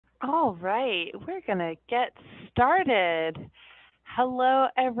All right, we're going to get started. Hello,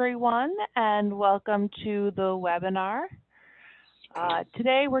 everyone, and welcome to the webinar.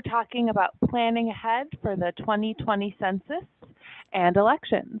 Today, we're talking about planning ahead for the 2020 census and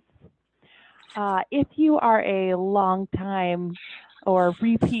elections. If you are a long-time or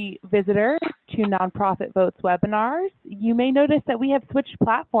repeat visitor to Nonprofit Votes webinars, you may notice that we have switched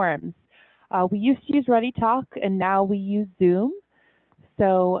platforms. We used to use ReadyTalk, and now we use Zoom.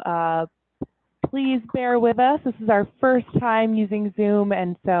 So please bear with us. This is our first time using Zoom,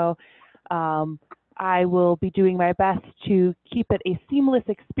 and so I will be doing my best to keep it a seamless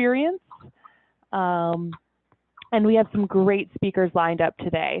experience. And we have some great speakers lined up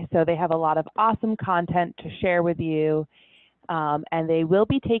today. So they have a lot of awesome content to share with you, and they will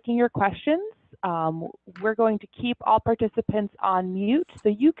be taking your questions. We're going to keep all participants on mute, so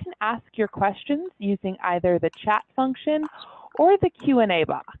you can ask your questions using either the chat function or the Q&A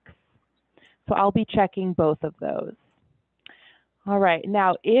box. So I'll be checking both of those. All right,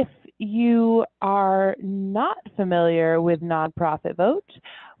 now if you are not familiar with Nonprofit Vote,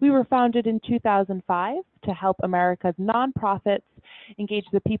 we were founded in 2005 to help America's nonprofits engage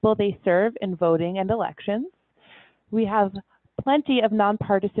the people they serve in voting and elections. We have plenty of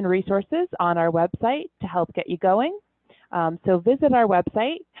nonpartisan resources on our website to help get you going. So visit our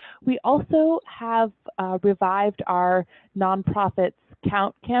website. We also have revived our Nonprofits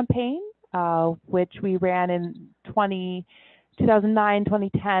Count campaign, which we ran in 2009,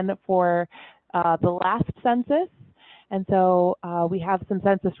 2010 for the last census. And so we have some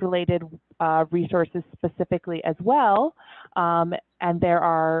census-related resources specifically as well. And there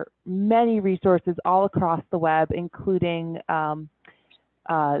are many resources all across the web, including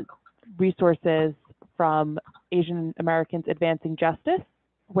resources from Asian Americans Advancing Justice,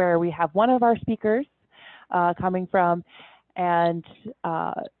 where we have one of our speakers coming from, and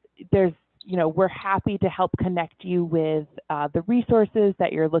we're happy to help connect you with the resources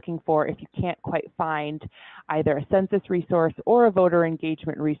that you're looking for if you can't quite find either a census resource or a voter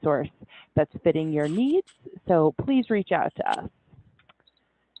engagement resource that's fitting your needs. So please reach out to us.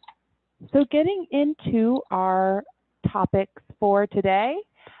 So getting into our topics for today,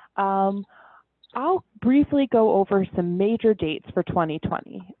 I'll briefly go over some major dates for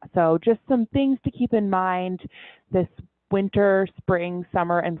 2020. So just some things to keep in mind this winter, spring,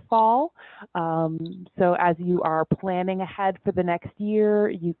 summer, and fall. So as you are planning ahead for the next year,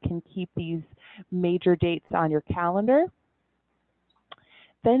 you can keep these major dates on your calendar.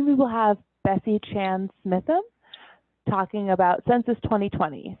 Then we will have Bessie Chan-Smitham talking about Census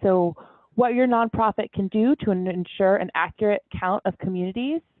 2020. So what your nonprofit can do to ensure an accurate count of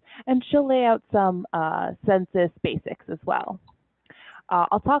communities, and she'll lay out some census basics as well.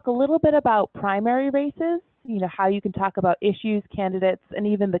 I'll talk a little bit about primary races, how you can talk about issues, candidates, and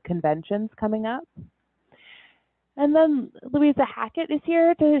even the conventions coming up. And then Louisa Hackett is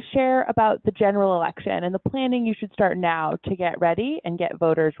here to share about the general election and the planning you should start now to get ready and get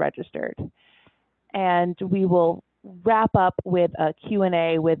voters registered. And we will wrap up with a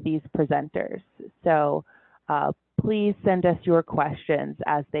Q&A with these presenters. So please send us your questions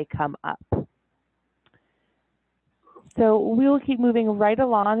as they come up. So we will keep moving right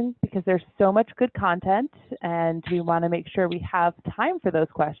along because there's so much good content and we want to make sure we have time for those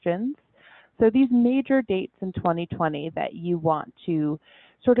questions. So these major dates in 2020 that you want to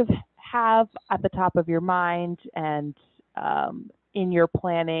sort of have at the top of your mind and in your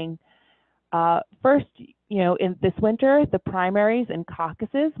planning. First, in this winter, the primaries and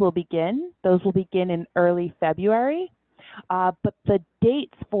caucuses will begin. Those will begin in early February. But the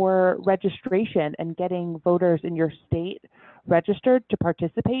dates for registration and getting voters in your state registered to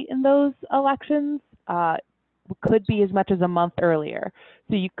participate in those elections could be as much as a month earlier.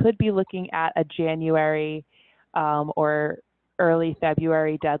 So you could be looking at a January or early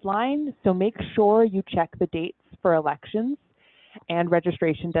February deadline. So make sure you check the dates for elections and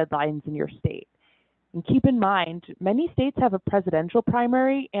registration deadlines in your state. And keep in mind, many states have a presidential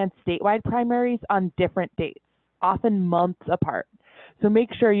primary and statewide primaries on different dates, often months apart. So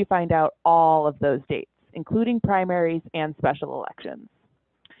make sure you find out all of those dates, including primaries and special elections.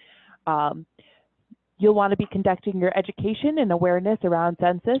 You'll want to be conducting your education and awareness around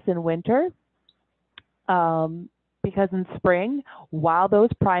census in winter, because in spring, while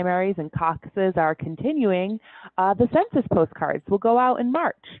those primaries and caucuses are continuing, the census postcards will go out in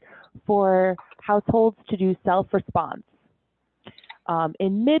March for households to do self-response.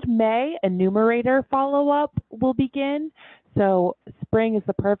 In mid-May, a numerator follow-up will begin. So spring is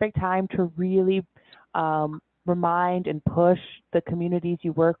the perfect time to really remind and push the communities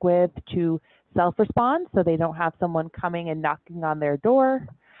you work with to self-respond so they don't have someone coming and knocking on their door.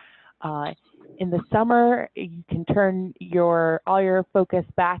 In the summer, you can turn all your focus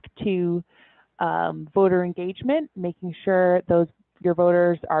back to voter engagement, making sure your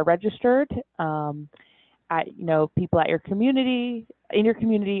voters are registered. People at your community, in your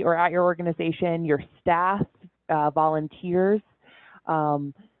community or at your organization, your staff, volunteers.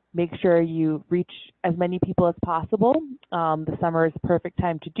 Make sure you reach as many people as possible. The summer is the perfect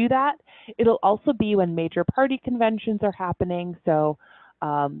time to do that. It'll also be when major party conventions are happening, so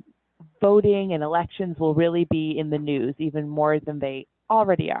voting and elections will really be in the news, even more than they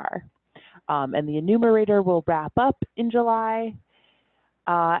already are. And the enumerator will wrap up in July.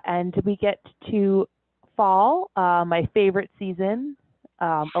 And we get to fall, my favorite season,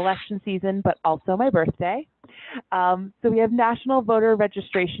 election season, but also my birthday. So we have National Voter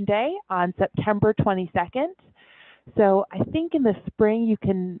Registration Day on September 22nd. So I think in the spring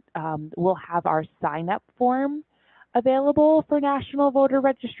we'll have our sign-up form available for National Voter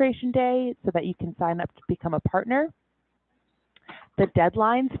Registration Day so that you can sign up to become a partner. The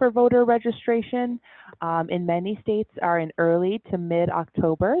deadlines for voter registration in many states are in early to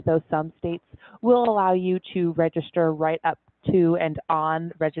mid-October, though some states will allow you to register right up to and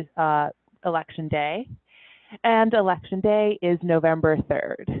on Election Day. And Election Day is November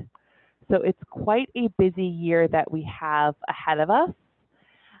 3rd. So it's quite a busy year that we have ahead of us.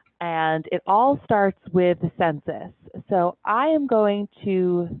 And it all starts with the census. So I am going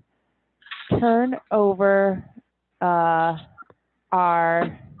to turn over our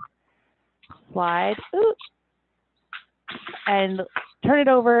slide and turn it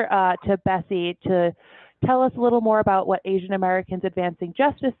over to Bessie to tell us a little more about what Asian Americans Advancing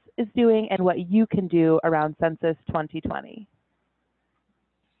Justice is doing and what you can do around Census 2020.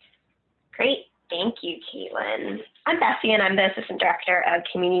 Great, thank you, Caitlin. I'm Bessie and I'm the Assistant Director of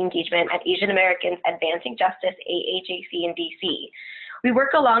Community Engagement at Asian Americans Advancing Justice, AAJC in DC. We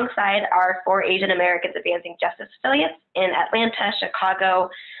work alongside our 4 Asian Americans Advancing Justice affiliates in Atlanta, Chicago,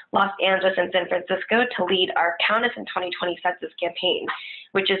 Los Angeles, and San Francisco to lead our Count Us in 2020 Census campaign,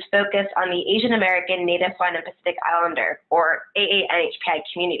 which is focused on the Asian American, Native, Hawaiian, and Pacific Islander, or AANHPI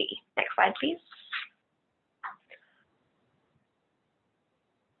community. Next slide, please.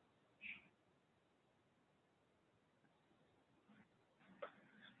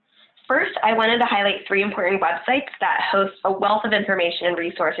 First, I wanted to highlight 3 important websites that host a wealth of information and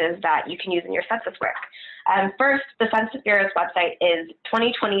resources that you can use in your census work. First, the Census Bureau's website is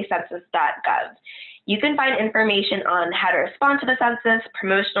 2020census.gov. You can find information on how to respond to the census,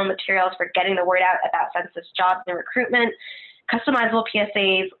 promotional materials for getting the word out about census jobs and recruitment, customizable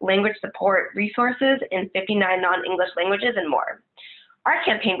PSAs, language support, resources in 59 non-English languages, and more. Our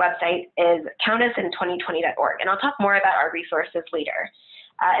campaign website is countusin2020.org, and I'll talk more about our resources later.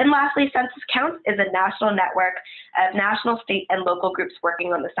 And lastly, Census Counts is a national network of national, state, and local groups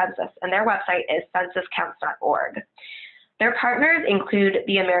working on the census, and their website is censuscounts.org. Their partners include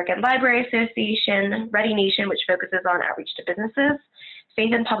the American Library Association, Ready Nation, which focuses on outreach to businesses,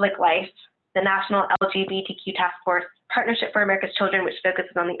 Faith in Public Life, the National LGBTQ Task Force, Partnership for America's Children, which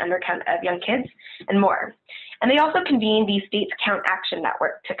focuses on the undercount of young kids, and more. And they also convene the States Count Action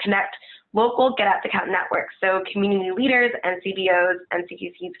Network to connect local Get Out the Count networks, so community leaders and CBOs and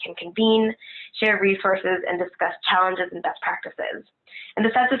CQCs can convene, share resources, and discuss challenges and best practices. And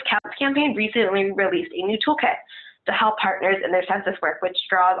the Census Counts campaign recently released a new toolkit to help partners in their census work, which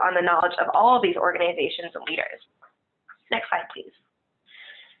draws on the knowledge of all of these organizations and leaders. Next slide, please.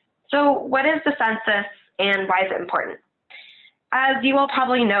 So what is the census and why is it important? As you all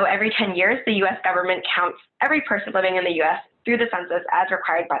probably know, every 10 years, the US government counts every person living in the US through the census as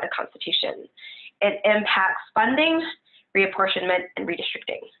required by the Constitution. It impacts funding, reapportionment, and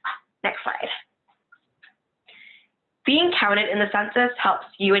redistricting. Next slide. Being counted in the census helps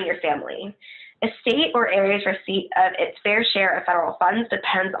you and your family. A state or area's receipt of its fair share of federal funds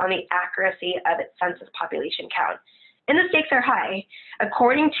depends on the accuracy of its census population count. And the stakes are high.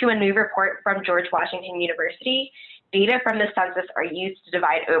 According to a new report from George Washington University, data from the census are used to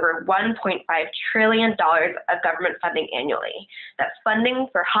divide over $1.5 trillion of government funding annually. That's funding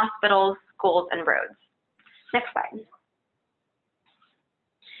for hospitals, schools, and roads. Next slide.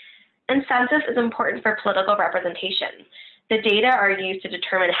 And census is important for political representation. The data are used to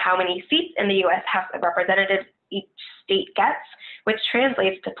determine how many seats in the U.S. House of Representatives each state gets, which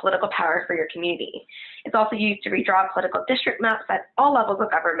translates to political power for your community. It's also used to redraw political district maps at all levels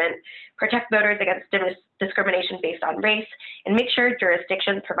of government, protect voters against discrimination based on race, and make sure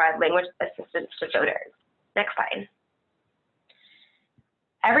jurisdictions provide language assistance to voters. Next slide.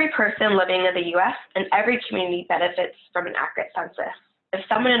 Every person living in the U.S. and every community benefits from an accurate census. If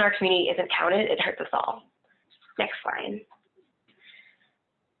someone in our community isn't counted, it hurts us all. Next slide.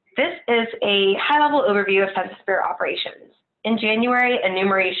 This is a high-level overview of Census Bureau operations. In January,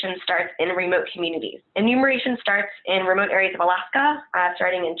 enumeration starts in remote communities. Enumeration starts in remote areas of Alaska,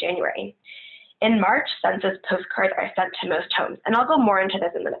 starting in January. In March, census postcards are sent to most homes, and I'll go more into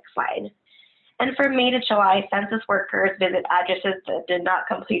this in the next slide. And from May to July, census workers visit addresses that did not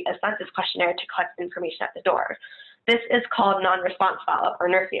complete a census questionnaire to collect information at the door. This is called non-response follow-up, or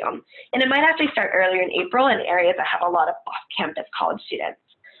NRFU, and it might actually start earlier in April in areas that have a lot of off-campus college students.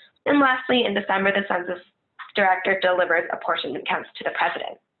 And lastly, in December, the census director delivers apportionment counts to the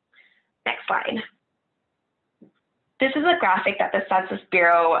president. Next slide. This is a graphic that the Census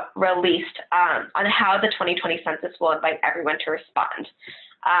Bureau released on how the 2020 census will invite everyone to respond.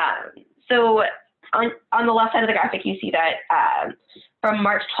 So on the left side of the graphic, you see that from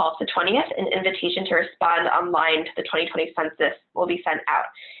March 12th to 20th, an invitation to respond online to the 2020 census will be sent out.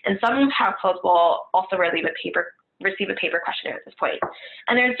 And some households will also receive a paper questionnaire at this point.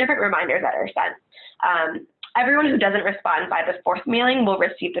 And there's different reminders that are sent. Everyone who doesn't respond by the 4th mailing will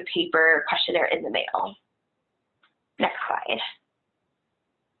receive the paper questionnaire in the mail. Next slide.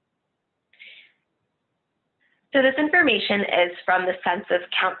 So this information is from the Census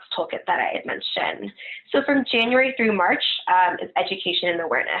Counts Toolkit that I had mentioned. So from January through March is education and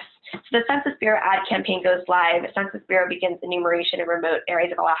awareness. So the Census Bureau ad campaign goes live. The Census Bureau begins enumeration in remote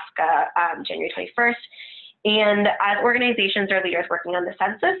areas of Alaska January 21st. And as organizations or leaders working on the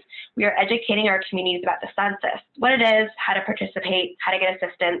census, we are educating our communities about the census, what it is, how to participate, how to get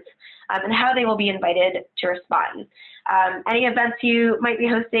assistance, and how they will be invited to respond. Any events you might be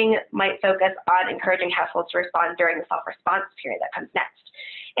hosting might focus on encouraging households to respond during the self-response period that comes next.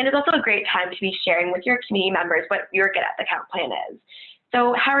 And it's also a great time to be sharing with your community members what your Get at the Count plan is.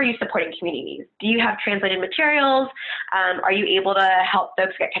 So how are you supporting communities? Do you have translated materials? Are you able to help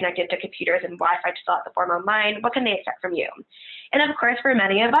folks get connected to computers and Wi-Fi to fill out the form online? What can they expect from you? And of course, for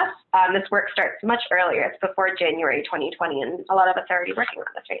many of us, this work starts much earlier. It's before January 2020, and a lot of us are already working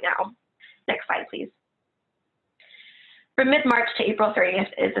on this right now. Next slide, please. From mid-March to April 30th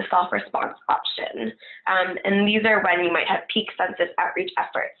is the self-response option. And these are when you might have peak census outreach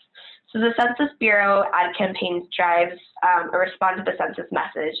efforts. So the Census Bureau ad campaign drives a response to the census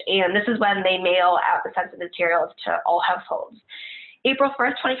message, and this is when they mail out the census materials to all households. April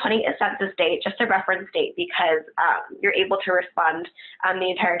 1st, 2020 is census date, just a reference date because you're able to respond the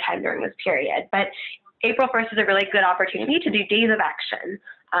entire time during this period. But April 1st is a really good opportunity to do days of action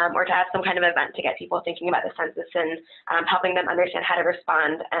or to have some kind of event to get people thinking about the census and helping them understand how to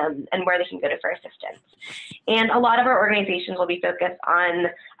respond and where they can go to for assistance. And a lot of our organizations will be focused on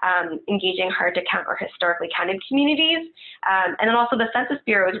engaging hard to count or historically counted communities. And then also the Census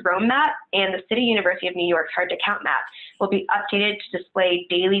Bureau's Rome map and the City University of New York's hard to count map will be updated to display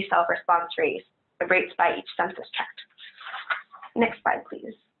daily self-response rates by each census tract. Next slide,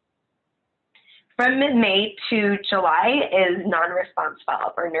 please. From mid-May to July is non-response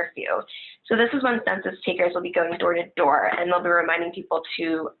follow-up, or NRFU. So this is when census takers will be going door to door, and they'll be reminding people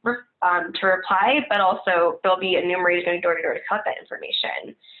to reply, but also there'll be enumerators going door to door to collect that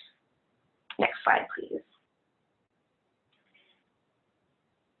information. Next slide, please.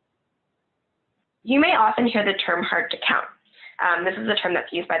 You may often hear the term hard to count. This is a term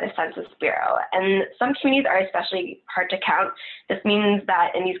that's used by the Census Bureau, and some communities are especially hard to count. This means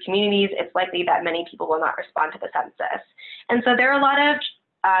that in these communities, it's likely that many people will not respond to the census. And so there are a lot of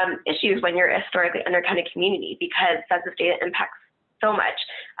issues when you're a historically undercounted community because census data impacts so much.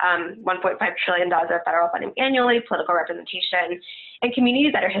 $1.5 trillion of federal funding annually, political representation, and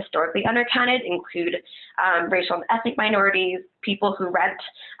communities that are historically undercounted include racial and ethnic minorities, people who rent,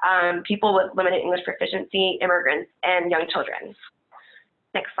 people with limited English proficiency, immigrants, and young children.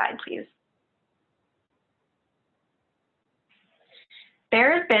 Next slide, please.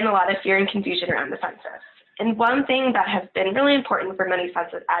 There has been a lot of fear and confusion around the census. And one thing that has been really important for many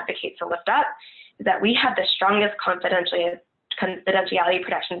census advocates to lift up is that we have the strongest confidentiality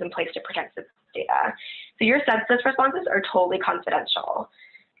protections in place to protect census data. So your census responses are totally confidential.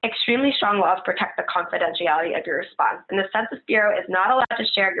 Extremely strong laws protect the confidentiality of your response, and the Census Bureau is not allowed to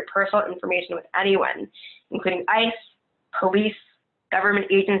share your personal information with anyone, including ICE, police, government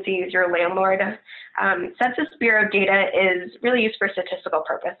agencies, your landlord. Census Bureau data is really used for statistical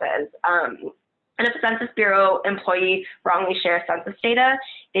purposes. And if a Census Bureau employee wrongly shares census data,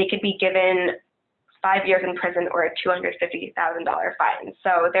 they could be given 5 years in prison or a $250,000 fine.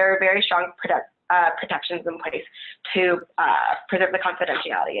 So there are very strong protections in place to preserve the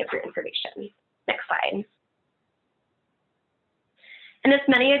confidentiality of your information. Next slide. And as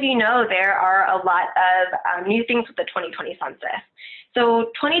many of you know, there are a lot of new things with the 2020 census. So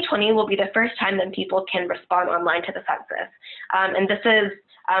 2020 will be the first time that people can respond online to the census. And this is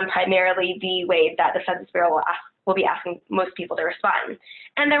primarily the way that the Census Bureau will be asking most people to respond.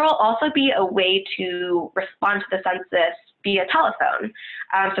 And there will also be a way to respond to the census via telephone.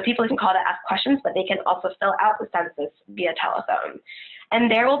 So people can call to ask questions, but they can also fill out the census via telephone. And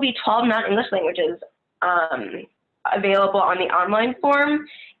there will be 12 non-English languages available on the online form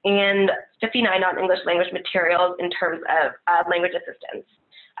and 59 non-English language materials in terms of language assistance.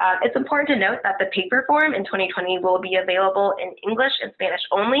 It's important to note that the paper form in 2020 will be available in English and Spanish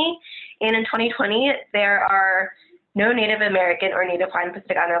only. And in 2020, there are no Native American or Native Hawaiian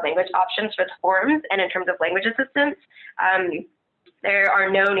Pacific Islander language options for the forms. And in terms of language assistance, there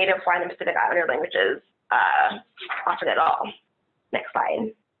are no Native Hawaiian and Pacific Islander languages offered at all. Next slide.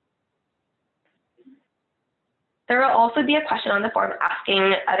 There will also be a question on the form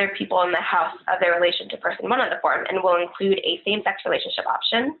asking other people in the house of their relation to person one on the form, and will include a same-sex relationship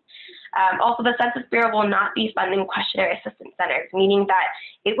option. Also, the Census Bureau will not be funding questionnaire assistance centers, meaning that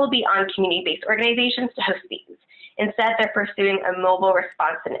it will be on community-based organizations to host these. Instead, they're pursuing a mobile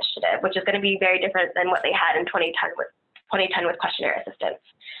response initiative, which is going to be very different than what they had in 2010 with questionnaire assistance.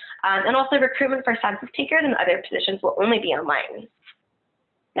 And also, recruitment for census takers and other positions will only be online.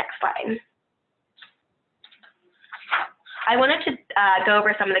 Next slide. I wanted to go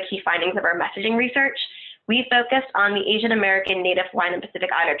over some of the key findings of our messaging research. We focused on the Asian American, Native Hawaiian, and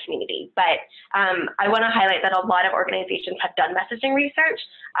Pacific Islander community, but I want to highlight that a lot of organizations have done messaging research,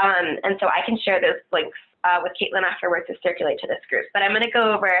 and so I can share those links with Caitlin afterwards to circulate to this group. But I'm going to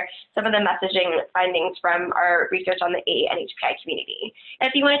go over some of the messaging findings from our research on the AA and HPI community. And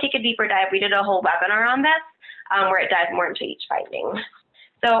if you want to take a deeper dive, we did a whole webinar on this where it dives more into each finding.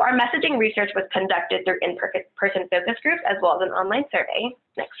 So our messaging research was conducted through in-person focus groups as well as an online survey.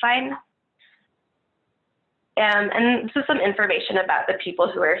 Next slide. And this is some information about the people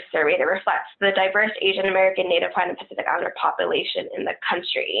who were surveyed. It reflects the diverse Asian American, Native Hawaiian, and Pacific Islander population in the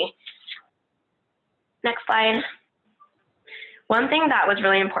country. Next slide. One thing that was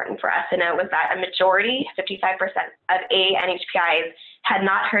really important for us to know was that a majority, 55% of AA and HPIs had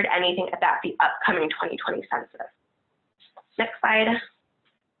not heard anything about the upcoming 2020 census. Next slide.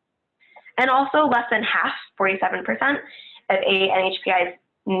 And also less than half, 47% of AA and HPIs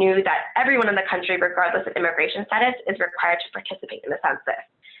knew that everyone in the country, regardless of immigration status, is required to participate in the census.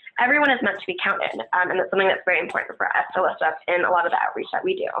 Everyone is meant to be counted, and that's something that's very important for us to lift up in a lot of the outreach that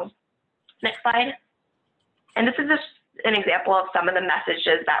we do. Next slide. And this is just an example of some of the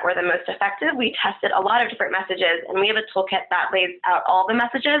messages that were the most effective. We tested a lot of different messages, and we have a toolkit that lays out all the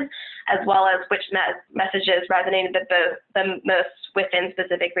messages, as well as which messages resonated the most within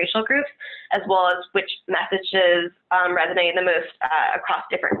specific racial groups, as well as which messages resonated the most across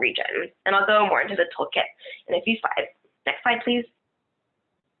different regions. And I'll go more into the toolkit in a few slides. Next slide, please.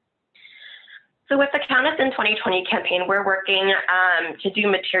 So with the Count Us in 2020 campaign, we're working to do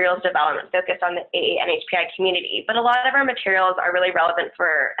materials development focused on the AA and HPI community, but a lot of our materials are really relevant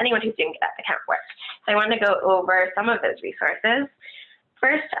for anyone who's doing Get Out the Count work. So I wanted to go over some of those resources.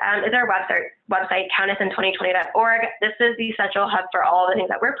 First is our website, countusin2020.org. This is the central hub for all the things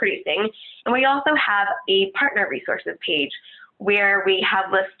that we're producing. And we also have a partner resources page where we have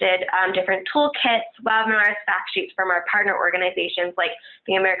listed different toolkits, webinars, fact sheets from our partner organizations like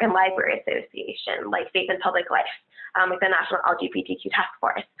the American Library Association, like Faith and Public Life, like the National LGBTQ Task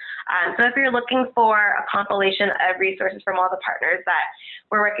Force. So if you're looking for a compilation of resources from all the partners that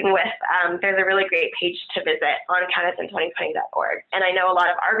we're working with, there's a really great page to visit on countusin2020.org. And I know a lot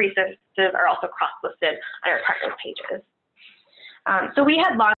of our resources are also cross-listed on our partners pages. So we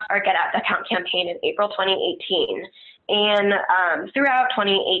had launched our Get Out the Count campaign in April 2018. And throughout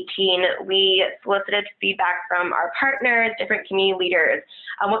 2018, we solicited feedback from our partners, different community leaders,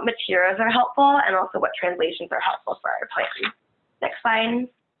 on what materials are helpful and also what translations are helpful for our plan. Next slide.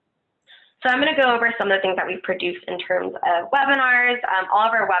 So I'm going to go over some of the things that we've produced in terms of webinars. All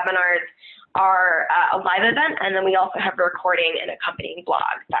of our webinars are a live event, and then we also have a recording and accompanying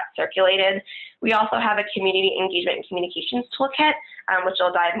blog that's circulated. We also have a community engagement and communications toolkit, which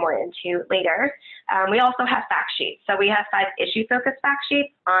I'll dive more into later. We also have fact sheets. So we have 5 issue-focused fact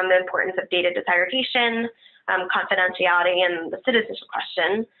sheets on the importance of data disaggregation, confidentiality, and the citizenship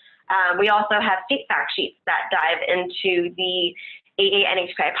question. We also have state fact sheets that dive into the AA and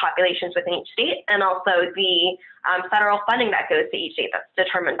HPI populations within each state, and also the federal funding that goes to each state that's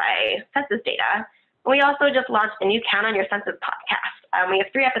determined by census data. We also just launched a new Count on Your Census podcast. We have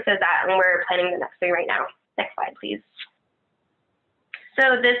 3 episodes out, and we're planning the next 3 right now. Next slide, please.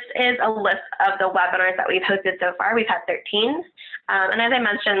 So this is a list of the webinars that we've hosted so far. We've had 13. And as I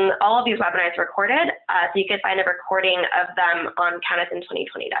mentioned, all of these webinars are recorded, so you can find a recording of them on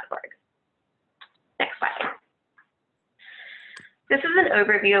countusin2020.org. Next slide. This is an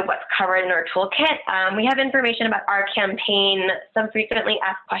overview of what's covered in our toolkit. We have information about our campaign, some frequently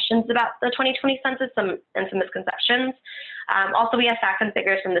asked questions about the 2020 census, and some misconceptions. Also, we have facts and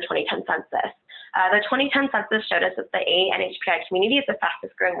figures from the 2010 census. The 2010 census showed us that the ANHPI community is the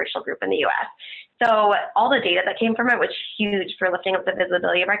fastest growing racial group in the US. So all the data that came from it was huge for lifting up the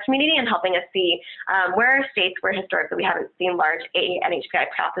visibility of our community and helping us see where are states where historically we haven't seen large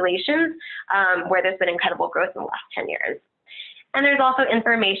ANHPI populations, where there's been incredible growth in the last 10 years. And there's also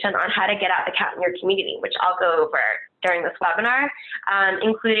information on how to get out the count in your community, which I'll go over during this webinar,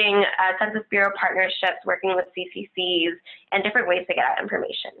 including Census Bureau partnerships, working with CCCs, and different ways to get out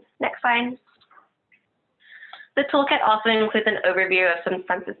information. Next slide. The toolkit also includes an overview of some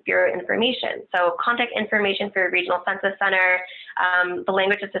Census Bureau information. So contact information for your regional census center, the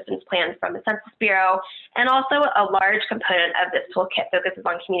language assistance plans from the Census Bureau, and also a large component of this toolkit focuses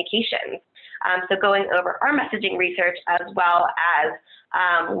on communications. So going over our messaging research as well as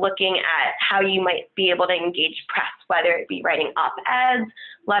looking at how you might be able to engage press, whether it be writing op-eds,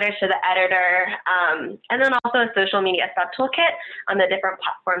 letters to the editor, and then also a social media sub-toolkit on the different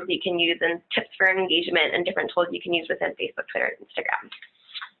platforms you can use and tips for engagement and different tools you can use within Facebook, Twitter, and Instagram.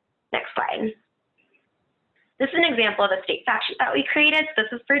 Next slide. This is an example of a state fact sheet that we created. This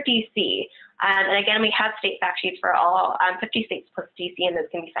is for DC. And again, we have state fact sheets for all 50 states plus DC, and those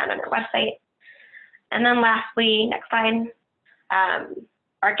can be found on our website. And then lastly, next slide,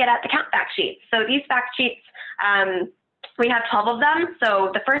 our Get At the Count fact sheets. So these fact sheets, we have 12 of them.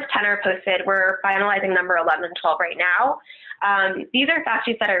 So the first 10 are posted. We're finalizing number 11 and 12 right now. These are fact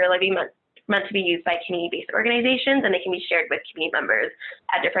sheets that are really meant to be used by community-based organizations, and they can be shared with community members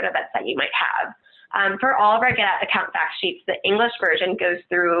at different events that you might have. For all of our Get At the Count fact sheets, the English version goes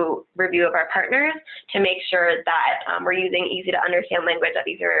through review of our partners to make sure that we're using easy to understand language, that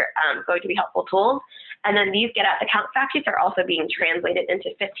these are going to be helpful tools. And then these Get At the Count fact sheets are also being translated into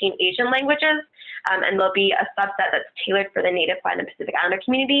 15 Asian languages, and there'll be a subset that's tailored for the Native Hawaiian and Pacific Islander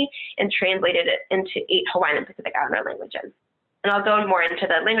community and translated it into 8 Hawaiian and Pacific Islander languages. And I'll go more into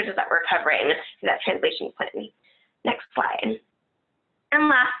the languages that we're covering through that translation plan. Next slide. And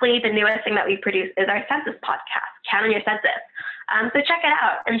lastly, the newest thing that we produce is our census podcast, Count on Your Census. So check it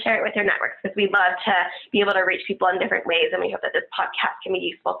out and share it with your networks, because we'd love to be able to reach people in different ways, and we hope that this podcast can be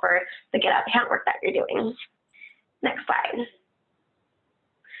useful for the Get Out the Count work that you're doing. Next slide.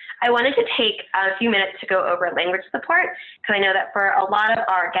 I wanted to take a few minutes to go over language support, because I know that for a lot of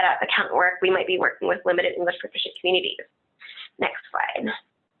our Get Out the Count work, we might be working with limited English proficient communities. Next slide.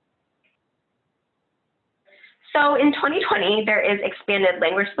 So in 2020, there is expanded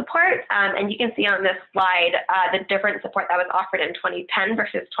language support, and you can see on this slide the different support that was offered in 2010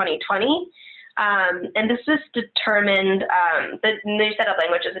 versus 2020. And this was determined, the new set of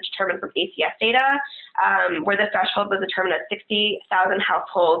languages is determined from ACS data, where the threshold was determined at 60,000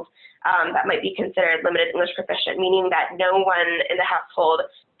 households that might be considered limited English proficient, meaning that no one in the household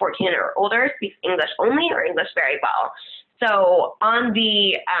 14 or older speaks English only or English very well. So on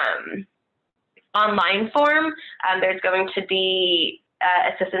the online form, there's going to be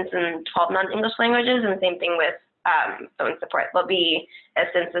assistance in 12 non-English languages, and the same thing with phone support. There'll be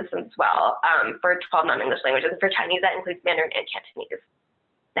assistance as well for 12 non-English languages. For Chinese, that includes Mandarin and Cantonese.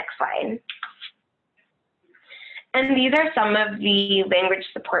 Next slide. And these are some of the language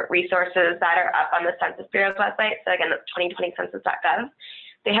support resources that are up on the Census Bureau's website. So again, that's 2020census.gov.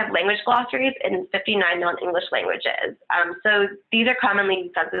 They have language glossaries in 59 non-English languages. So these are commonly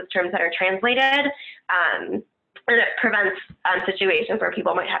used census terms that are translated, and it prevents situations where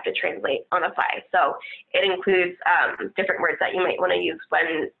people might have to translate on the fly. So it includes different words that you might want to use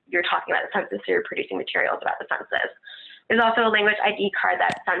when you're talking about the census or you're producing materials about the census. There's also a language ID card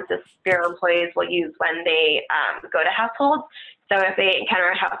that Census Bureau employees will use when they go to households. So if they encounter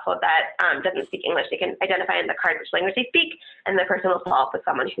a household that doesn't speak English, they can identify in the card which language they speak, and the person will follow up with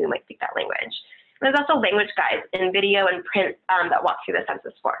someone who might speak that language. There's also language guides in video and print that walk through the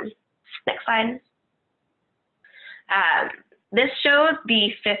census form. Next slide. This shows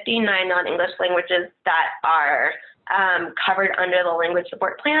the 59 non-English languages that are covered under the language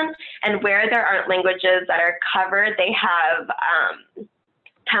support plan, and where there aren't languages that are covered, they have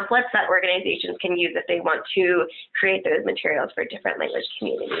templates that organizations can use if they want to create those materials for different language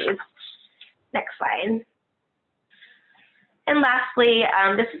communities. Next slide. And lastly,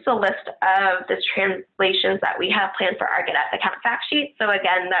 this is a list of the translations that we have planned for our Get At the Count fact sheet. So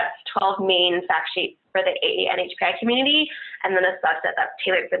again, that's 12 main fact sheets for the ANHPI community, and then a subset that's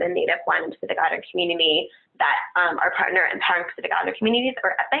tailored for the Native Hawaiian and Pacific Islander community that our partner Empowering Pacific Islander Communities,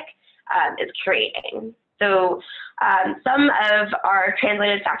 or EPIC, is creating. So some of our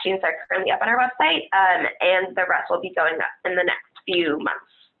translated fact sheets are currently up on our website, and the rest will be going up in the next few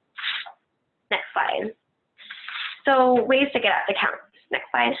months. Next slide. So ways to get at the count. Next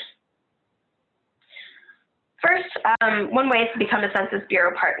slide. First, one way is to become a Census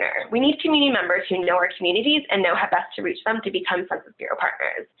Bureau partner. We need community members who know our communities and know how best to reach them to become Census Bureau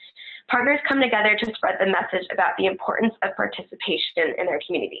partners. Partners come together to spread the message about the importance of participation in their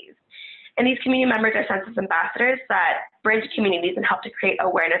communities. And these community members are census ambassadors that bridge communities and help to create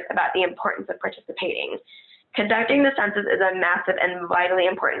awareness about the importance of participating. Conducting the census is a massive and vitally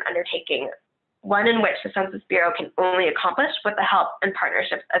important undertaking, one in which the Census Bureau can only accomplish with the help and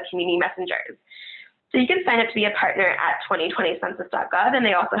partnerships of community messengers. So you can sign up to be a partner at 2020census.gov, and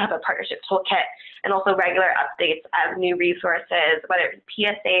they also have a partnership toolkit and also regular updates as new resources, whether it's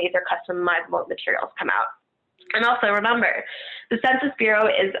PSAs or customizable materials come out. And also remember, the Census Bureau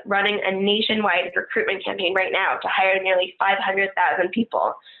is running a nationwide recruitment campaign right now to hire nearly 500,000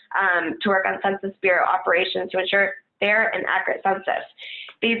 people to work on Census Bureau operations to ensure fair and accurate census.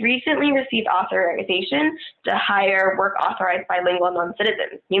 They recently received authorization to hire work authorized bilingual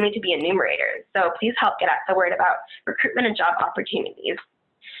non-citizens, mainly to be enumerators. So please help get out the word about recruitment and job opportunities.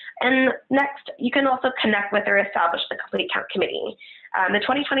 And next, you can also connect with or establish the Complete Count Committee. The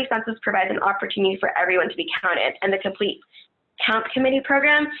 2020 census provides an opportunity for everyone to be counted, and the Complete Count Committee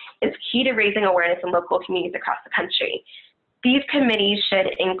program is key to raising awareness in local communities across the country. These committees should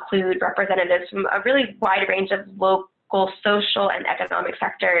include representatives from a really wide range of local, social, and economic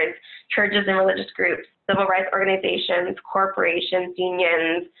sectors, churches and religious groups, civil rights organizations, corporations,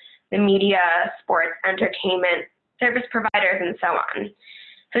 unions, the media, sports, entertainment, service providers, and so on.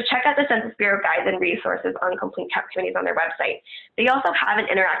 So check out the Census Bureau guides and resources on Complete Count Committees on their website. They also have an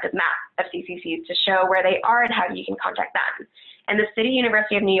interactive map of CCCs to show where they are and how you can contact them. And the City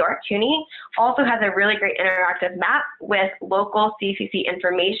University of New York, CUNY, also has a really great interactive map with local CCC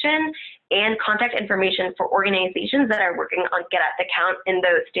information and contact information for organizations that are working on Get at the Count in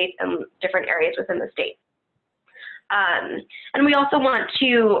those states and different areas within the state. And we also want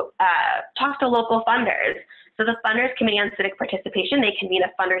to talk to local funders. So the Funders Committee on Civic Participation, they convene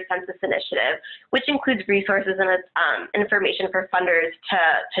a Funders Census Initiative, which includes resources and information for funders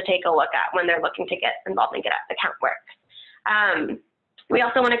to take a look at when they're looking to get involved and Get at the Count work. We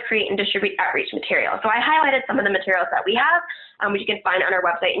also want to create and distribute outreach material. So I highlighted some of the materials that we have, which you can find on our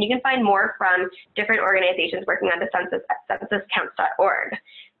website, and you can find more from different organizations working on the census at censuscounts.org.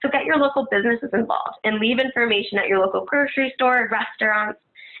 So get your local businesses involved and leave information at your local grocery store, restaurants,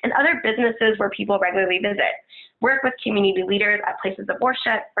 and other businesses where people regularly visit. Work with community leaders at places of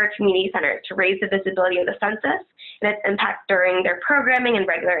worship or community centers to raise the visibility of the census and its impact during their programming and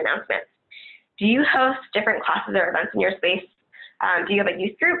regular announcements. Do you host different classes or events in your space? Do you have a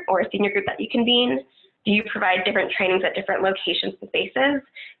youth group or a senior group that you convene? Do you provide different trainings at different locations and spaces?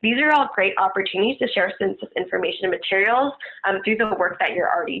 These are all great opportunities to share census information and materials through the work that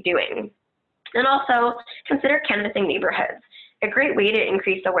you're already doing. And also consider canvassing neighborhoods. A great way to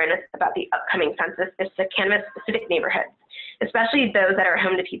increase awareness about the upcoming census is to canvass specific neighborhoods, especially those that are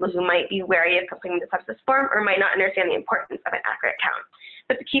home to people who might be wary of completing the census form or might not understand the importance of an accurate count.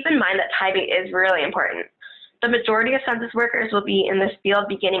 But to keep in mind that timing is really important. The majority of census workers will be in this field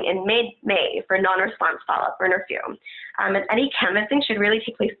beginning in mid-May for non-response follow-up or interview. And any canvassing should really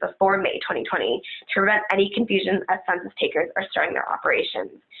take place before May 2020 to prevent any confusion as census takers are starting their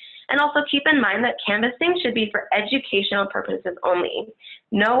operations. And also keep in mind that canvassing should be for educational purposes only.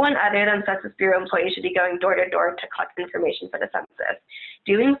 No one other than Census Bureau employees should be going door to door to collect information for the census.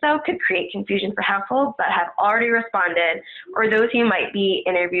 Doing so could create confusion for households that have already responded or those who might be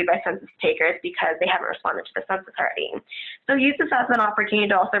interviewed by census takers because they haven't responded to the census already. So use this as an opportunity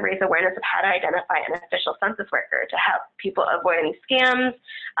to also raise awareness of how to identify an official census worker to help people avoid any scams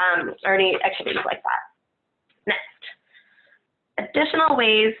or any activities like that. Next. Additional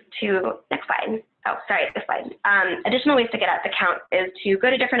ways to, next slide, oh, sorry, this slide. Additional ways to get at the count is to go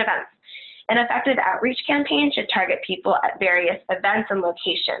to different events. An effective outreach campaign should target people at various events and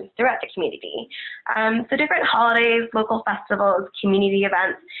locations throughout the community. So different holidays, local festivals, community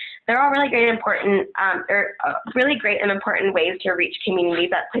events, they're all really great and important, ways to reach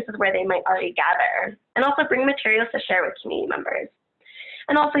communities at places where they might already gather, and also bring materials to share with community members.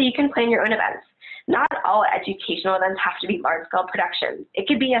 And also you can plan your own events. Not all educational events have to be large-scale productions. It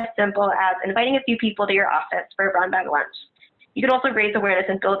could be as simple as inviting a few people to your office for a brown bag lunch. You could also raise awareness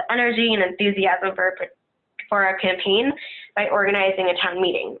and build energy and enthusiasm for a campaign by organizing a town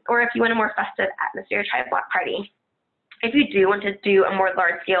meeting, or if you want a more festive atmosphere, try a block party. If you do want to do a more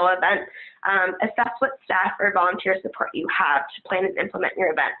large-scale event, assess what staff or volunteer support you have to plan and implement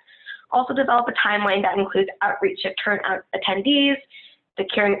your event. Also develop a timeline that includes outreach to turn out attendees,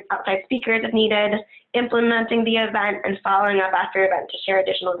 securing outside speakers if needed, implementing the event, and following up after event to share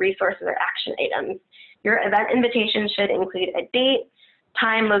additional resources or action items. Your event invitation should include a date,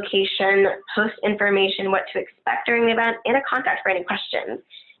 time, location, host information, what to expect during the event, and a contact for any questions.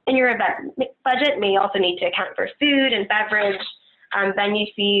 And your event budget may also need to account for food and beverage, venue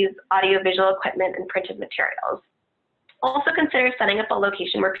fees, audiovisual equipment, and printed materials. Also consider setting up a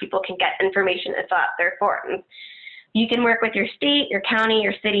location where people can get information and fill out their forms. You can work with your state, your county,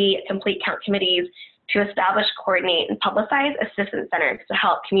 your city, complete count committees to establish, coordinate, and publicize assistance centers to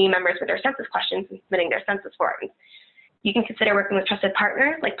help community members with their census questions and submitting their census forms. You can consider working with trusted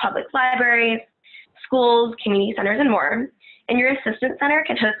partners like public libraries, schools, community centers, and more. And your assistance center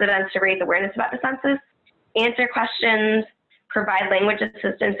can host events to raise awareness about the census, answer questions, provide language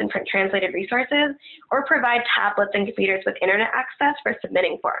assistance and print translated resources, or provide tablets and computers with internet access for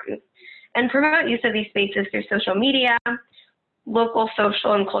submitting forms. And promote use of these spaces through social media, local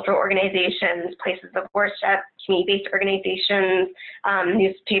social and cultural organizations, places of worship, community-based organizations,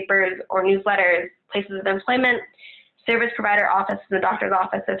 newspapers or newsletters, places of employment, service provider offices and doctor's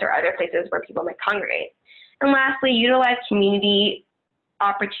offices, or other places where people might congregate. And lastly, utilize communications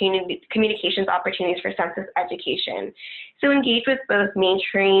opportunities for census education. So engage with both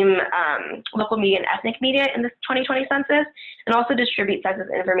mainstream local media and ethnic media in the 2020 census, and also distribute census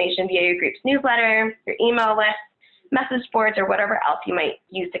information via your group's newsletter, your email list, message boards, or whatever else you might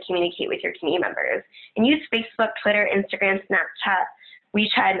use to communicate with your community members. And use Facebook, Twitter, Instagram, Snapchat,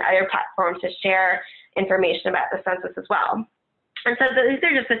 WeChat, and other platforms to share information about the census as well. And so these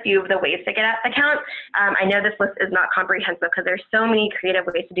are just a few of the ways to get at the count. I know this list is not comprehensive because there's so many creative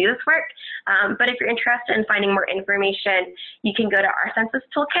ways to do this work. But if you're interested in finding more information, you can go to our Census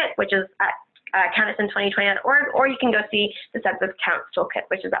Toolkit, which is at countusin2020.org, or you can go see the Census Counts Toolkit,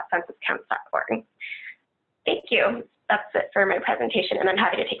 which is at censuscounts.org. Thank you. That's it for my presentation, and I'm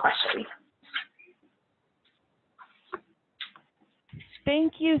happy to take questions.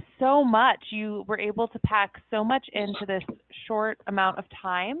 Thank you so much. You were able to pack so much into this short amount of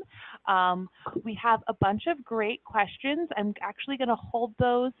time. We have a bunch of great questions. I'm actually going to hold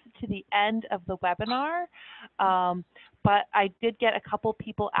those to the end of the webinar, but I did get a couple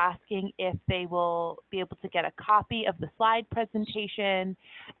people asking if they will be able to get a copy of the slide presentation,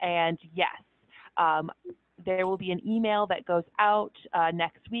 and yes, there will be an email that goes out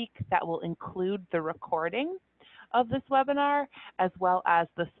next week that will include the recording of this webinar as well as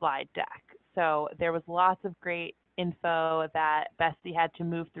the slide deck. So there was lots of great info that Bessie had to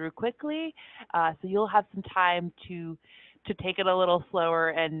move through quickly. So you'll have some time to take it a little slower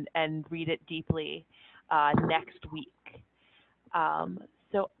and read it deeply next week.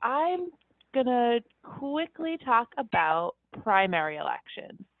 So I'm gonna quickly talk about primary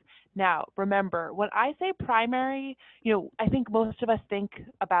elections. Now, remember, when I say primary, I think most of us think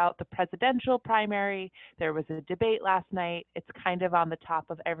about the presidential primary. There was a debate last night. It's kind of on the top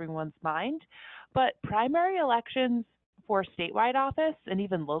of everyone's mind. But primary elections for statewide office and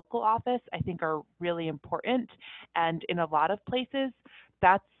even local office, I think, are really important. And in a lot of places,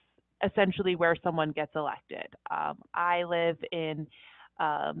 that's essentially where someone gets elected. I live in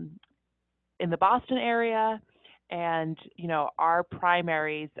the Boston area. And, our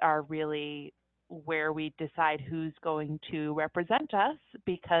primaries are really where we decide who's going to represent us,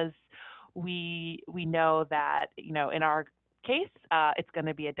 because we know that, in our case, it's going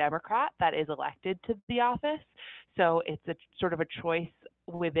to be a Democrat that is elected to the office. So it's a sort of a choice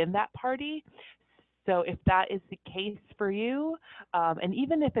within that party. So if that is the case for you, and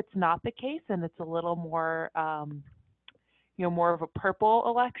even if it's not the case and it's a little more, more of a purple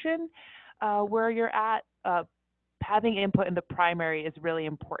election where you're at, having input in the primary is really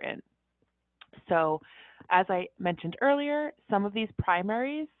important. So as I mentioned earlier, some of these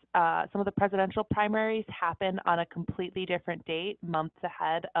primaries, some of the presidential primaries happen on a completely different date, months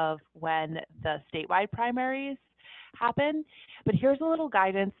ahead of when the statewide primaries happen. But here's a little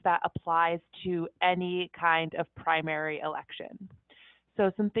guidance that applies to any kind of primary election.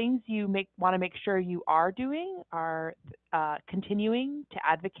 So some things you want to make sure you are doing are continuing to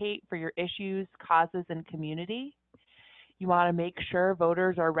advocate for your issues, causes, and community. You want to make sure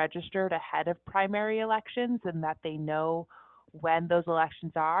voters are registered ahead of primary elections and that they know when those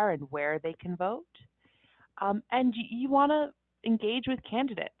elections are and where they can vote. And you want to engage with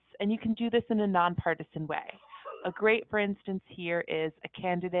candidates, and you can do this in a nonpartisan way. A great, for instance, here is a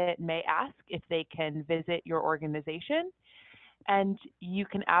candidate may ask if they can visit your organization, and you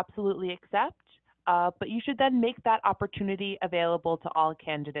can absolutely accept, but you should then make that opportunity available to all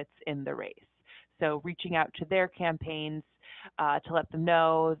candidates in the race. So reaching out to their campaigns to let them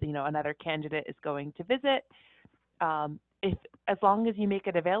know, another candidate is going to visit. as long as you make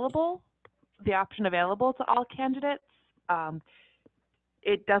it available, the option available to all candidates,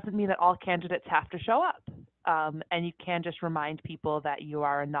 it doesn't mean that all candidates have to show up. And you can just remind people that you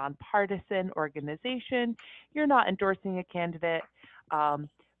are a nonpartisan organization. You're not endorsing a candidate,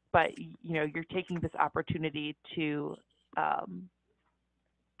 but you're taking this opportunity to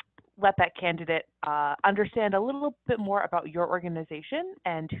let that candidate understand a little bit more about your organization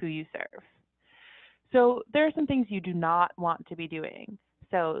and who you serve. So there are some things you do not want to be doing.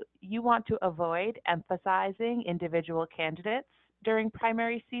 So you want to avoid emphasizing individual candidates during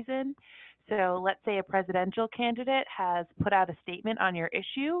primary season. So let's say a presidential candidate has put out a statement on your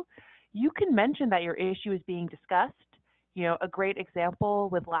issue. You can mention that your issue is being discussed. A great example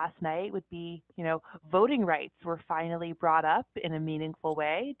with last night would be, voting rights were finally brought up in a meaningful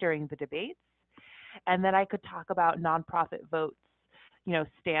way during the debates. And then I could talk about nonprofit votes,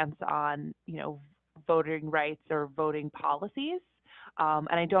 stance on, voting rights or voting policies. And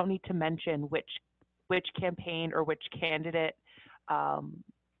I don't need to mention which campaign or which candidate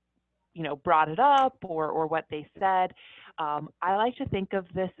brought it up or what they said. I like to think of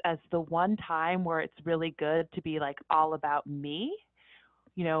this as the one time where it's really good to be like all about me.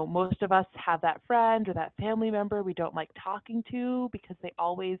 Most of us have that friend or that family member we don't like talking to because they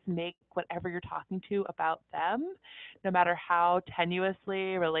always make whatever you're talking to about them, no matter how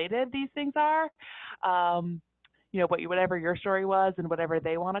tenuously related these things are. Whatever your story was and whatever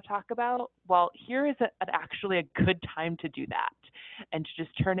they want to talk about. Well, here is actually a good time to do that and to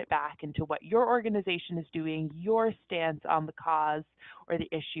just turn it back into what your organization is doing, your stance on the cause or the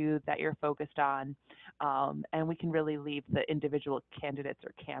issue that you're focused on. And we can really leave the individual candidates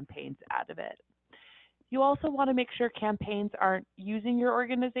or campaigns out of it. You also want to make sure campaigns aren't using your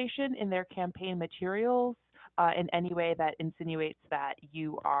organization in their campaign materials in any way that insinuates that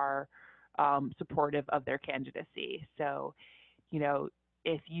you are supportive of their candidacy. So,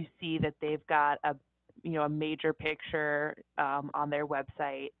 if you see that they've got a major picture on their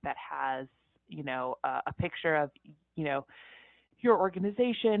website that has, a picture of, your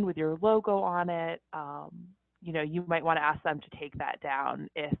organization with your logo on it, you might want to ask them to take that down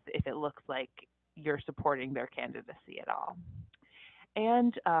if it looks like you're supporting their candidacy at all.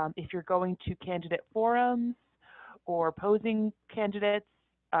 And if you're going to candidate forums or posing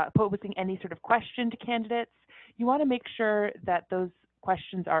any sort of question to candidates, you want to make sure that those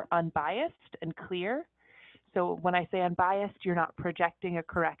questions are unbiased and clear. So when I say unbiased, you're not projecting a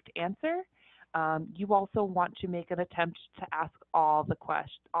correct answer. You also want to make an attempt to ask all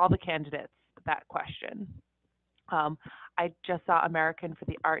the candidates that question. I just saw American for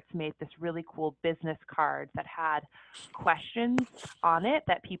the Arts made this really cool business card that had questions on it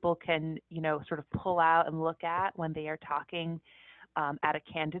that people can, sort of pull out and look at when they are talking at a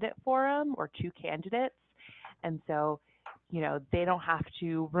candidate forum or to candidates. And so, they don't have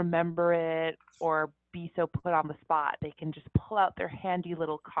to remember it or be so put on the spot. They can just pull out their handy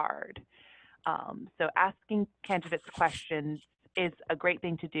little card. So asking candidates questions is a great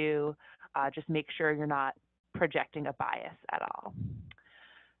thing to do. Just make sure you're not projecting a bias at all.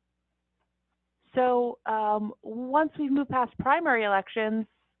 So once we move past primary elections,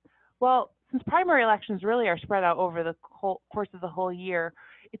 well, since primary elections really are spread out over the course of the whole year,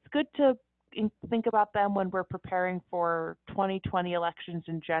 it's good to think about them when we're preparing for 2020 elections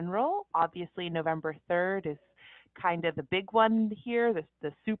in general. Obviously, November 3rd is kind of the big one here,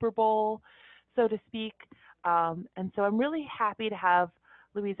 the Super Bowl, so to speak. And so I'm really happy to have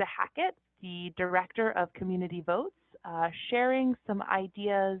Lousia Hackett, the Director of Community Votes, sharing some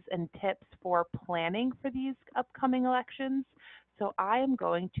ideas and tips for planning for these upcoming elections. So I am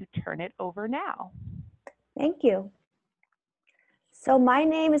going to turn it over now. Thank you. So my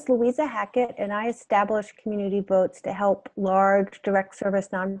name is Lousia Hackett, and I establish Community Votes to help large direct service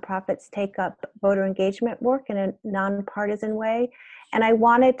nonprofits take up voter engagement work in a nonpartisan way. And I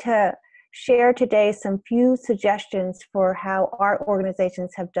wanted to share today some few suggestions for how our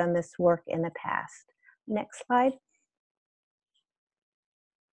organizations have done this work in the past. Next slide.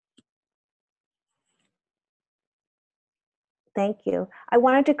 Thank you. I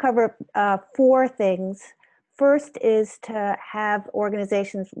wanted to cover 4 things. First is to have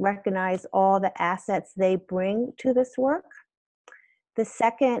organizations recognize all the assets they bring to this work. The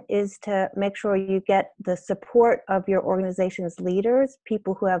second is to make sure you get the support of your organization's leaders,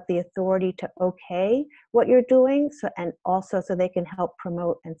 people who have the authority to okay what you're doing, and also so they can help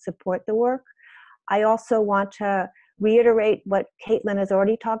promote and support the work. I also want to reiterate what Caitlin has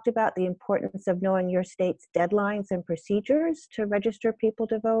already talked about, the importance of knowing your state's deadlines and procedures to register people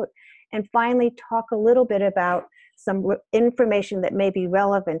to vote. And finally, talk a little bit about some information that may be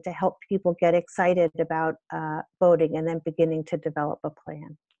relevant to help people get excited about voting and then beginning to develop a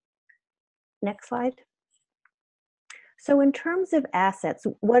plan. Next slide. So in terms of assets,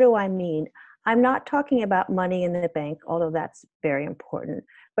 what do I mean? I'm not talking about money in the bank, although that's very important,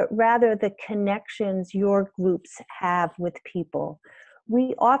 but rather the connections your groups have with people.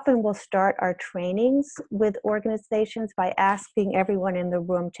 We often will start our trainings with organizations by asking everyone in the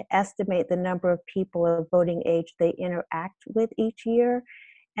room to estimate the number of people of voting age they interact with each year.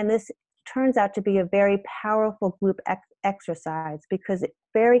 And this turns out to be a very powerful group exercise because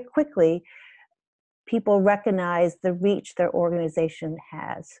very quickly people recognize the reach their organization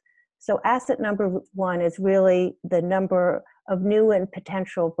has. So asset number one is really the number of new and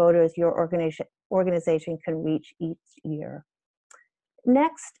potential voters your organization can reach each year.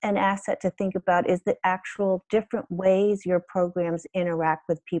 Next, an asset to think about is the actual different ways your programs interact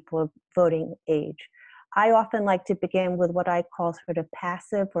with people of voting age. I often like to begin with what I call sort of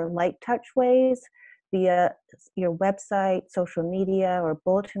passive or light touch ways via your website, social media, or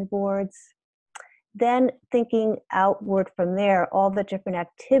bulletin boards. Then thinking outward from there, all the different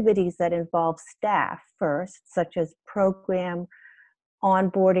activities that involve staff first, such as program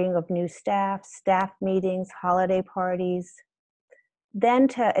onboarding of new staff, staff meetings, holiday parties. Then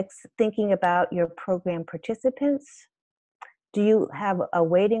thinking about your program participants. Do you have a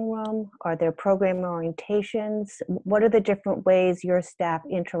waiting room? Are there program orientations? What are the different ways your staff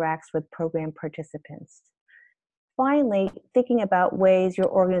interacts with program participants? Finally, thinking about ways your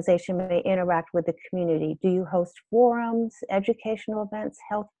organization may interact with the community. Do you host forums, educational events,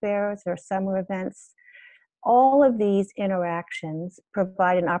 health fairs, or summer events? All of these interactions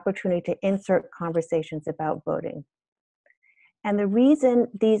provide an opportunity to insert conversations about voting. And the reason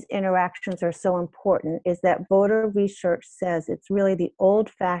these interactions are so important is that voter research says it's really the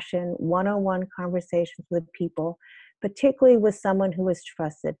old-fashioned one-on-one conversations with people, particularly with someone who is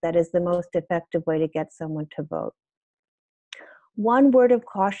trusted, that is the most effective way to get someone to vote. One word of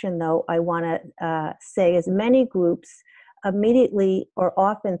caution, though, I want to say is many groups immediately or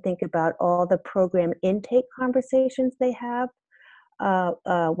often think about all the program intake conversations they have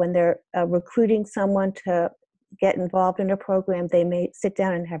when they're recruiting someone to get involved in a program. They may sit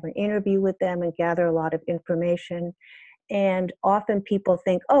down and have an interview with them and gather a lot of information. And often people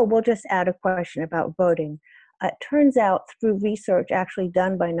think, oh, we'll just add a question about voting. It turns out through research actually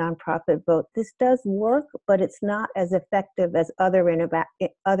done by Nonprofit Vote, this does work, but it's not as effective as other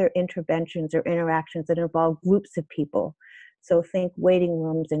interventions or interactions that involve groups of people. So think waiting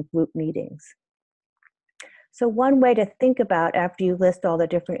rooms and group meetings. So one way to think about after you list all the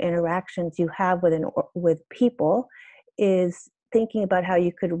different interactions you have with people is thinking about how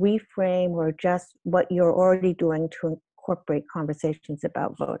you could reframe or adjust what you're already doing to incorporate conversations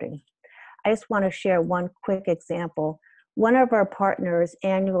about voting. I just want to share one quick example. One of our partners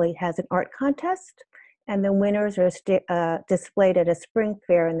annually has an art contest, and the winners are displayed at a spring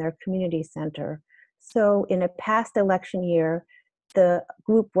fair in their community center. So in a past election year, the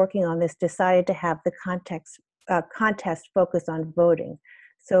group working on this decided to have the contest focus on voting.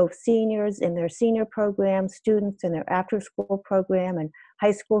 So seniors in their senior program, students in their after-school program, and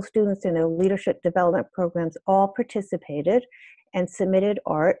high school students in their leadership development programs all participated and submitted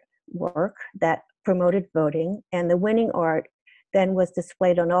art work that promoted voting, and the winning art then was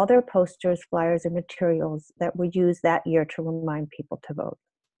displayed on all their posters, flyers, and materials that were used that year to remind people to vote.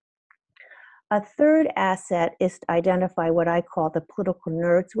 A third asset is to identify what I call the political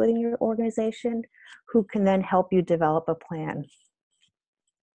nerds within your organization who can then help you develop a plan.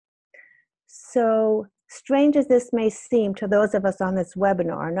 So strange as this may seem to those of us on this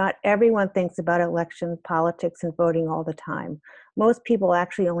webinar, not everyone thinks about election politics and voting all the time. Most people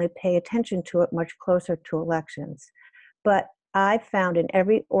actually only pay attention to it much closer to elections. But I've found in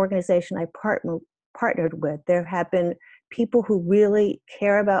every organization I partnered with, there have been people who really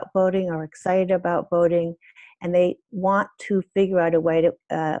care about voting, are excited about voting, and they want to figure out a way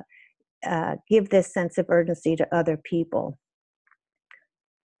to give this sense of urgency to other people.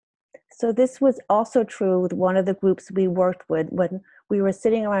 So this was also true with one of the groups we worked with when we were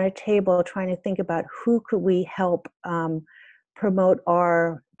sitting around a table trying to think about who could we help promote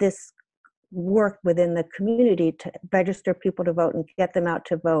this work within the community to register people to vote and get them out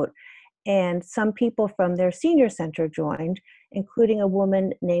to vote. And some people from their senior center joined, including a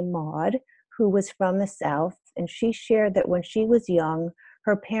woman named Maud, who was from the South. And she shared that when she was young,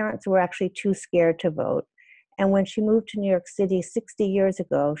 her parents were actually too scared to vote. And when she moved to New York City 60 years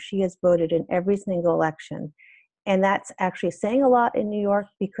ago, she has voted in every single election. And that's actually saying a lot in New York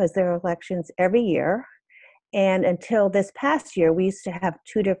because there are elections every year. And until this past year, we used to have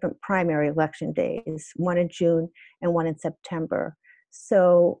 2 different primary election days, one in June and one in September.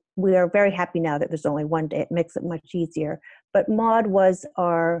 So we are very happy now that there's only one day. It makes it much easier. But Maud was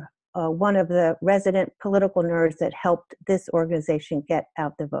our one of the resident political nerds that helped this organization get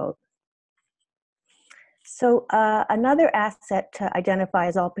out the vote. So another asset to identify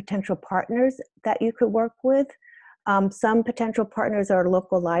is all potential partners that you could work with. Some potential partners are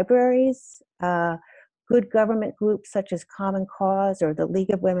local libraries, good government groups such as Common Cause or the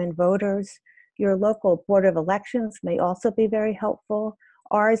League of Women Voters. Your local Board of Elections may also be very helpful.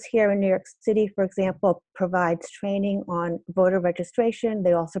 Ours here in New York City, for example, provides training on voter registration.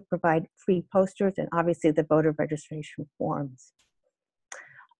 They also provide free posters and obviously the voter registration forms.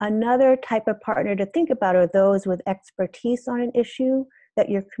 Another type of partner to think about are those with expertise on an issue that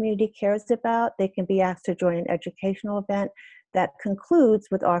your community cares about. They can be asked to join an educational event that concludes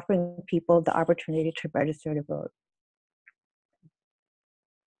with offering people the opportunity to register to vote.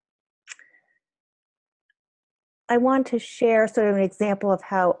 I want to share sort of an example of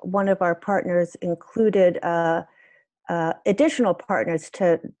how one of our partners included additional partners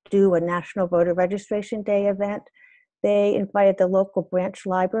to do a National Voter Registration Day event. They invited the local branch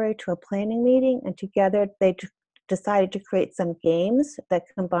library to a planning meeting, and together they decided to create some games that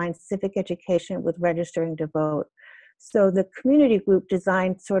combine civic education with registering to vote. So the community group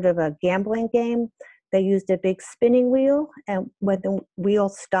designed sort of a gambling game. They used a big spinning wheel, and when the wheel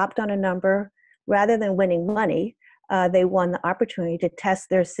stopped on a number, rather than winning money, they won the opportunity to test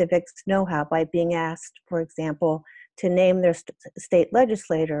their civics know-how by being asked, for example, to name their state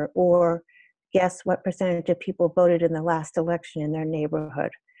legislator or guess what percentage of people voted in the last election in their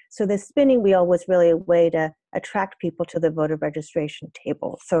neighborhood. So the spinning wheel was really a way to attract people to the voter registration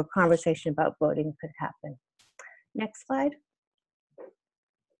table, so a conversation about voting could happen. Next slide.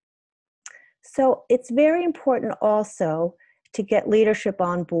 So it's very important also to get leadership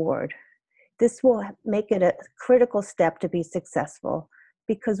on board. This will make it a critical step to be successful,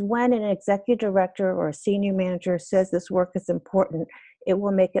 because when an executive director or a senior manager says this work is important, it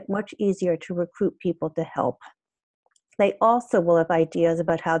will make it much easier to recruit people to help. They also will have ideas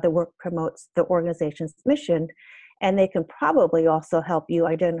about how the work promotes the organization's mission, and they can probably also help you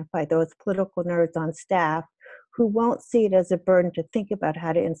identify those political nerds on staff who won't see it as a burden to think about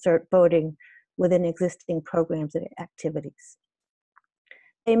how to insert voting within existing programs and activities.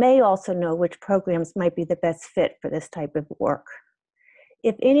 They may also know which programs might be the best fit for this type of work.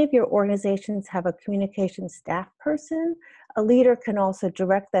 If any of your organizations have a communications staff person, a leader can also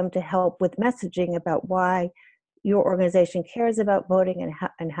direct them to help with messaging about why your organization cares about voting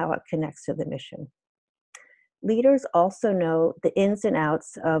and how it connects to the mission. Leaders also know the ins and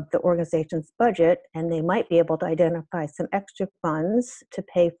outs of the organization's budget, and they might be able to identify some extra funds to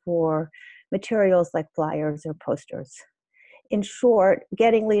pay for materials like flyers or posters. In short,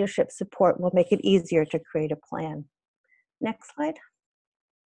 getting leadership support will make it easier to create a plan. Next slide.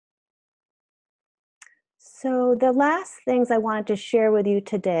 So the last things I wanted to share with you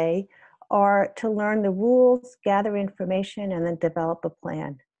today are to learn the rules, gather information, and then develop a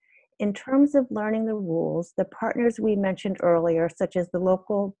plan. In terms of learning the rules, the partners we mentioned earlier, such as the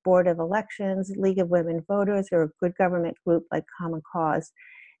local Board of Elections, League of Women Voters, or a good government group like Common Cause,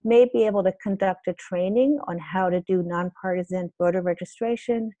 may be able to conduct a training on how to do nonpartisan voter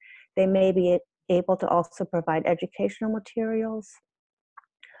registration. They may be able to also provide educational materials.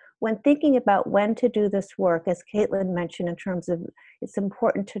 When thinking about when to do this work, as Caitlin mentioned, in terms of it's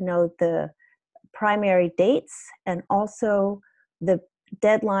important to know the primary dates and also the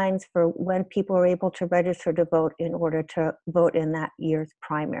deadlines for when people are able to register to vote in order to vote in that year's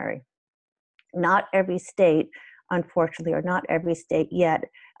primary. Not every state, unfortunately, or not every state yet,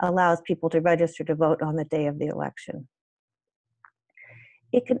 allows people to register to vote on the day of the election.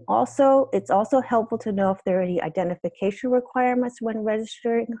 It's also helpful to know if there are any identification requirements when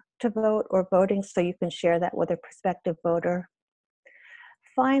registering to vote or voting, so you can share that with a prospective voter.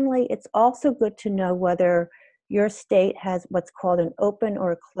 Finally, it's also good to know whether your state has what's called an open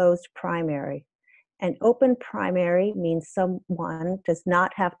or a closed primary. An open primary means someone does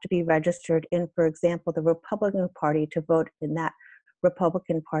not have to be registered in, for example, the Republican Party to vote in that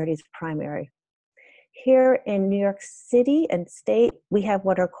Republican Party's primary. Here in New York City and state, we have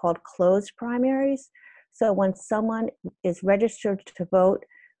what are called closed primaries. So when someone is registered to vote,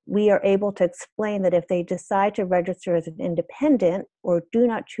 we are able to explain that if they decide to register as an independent or do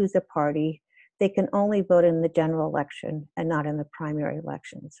not choose a party, they can only vote in the general election and not in the primary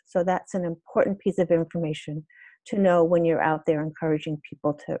elections. So that's an important piece of information to know when you're out there encouraging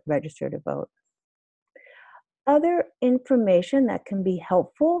people to register to vote. Other information that can be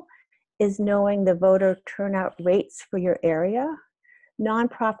helpful is knowing the voter turnout rates for your area.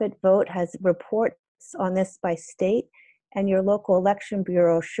 Nonprofit Vote has reports on this by state, and your local election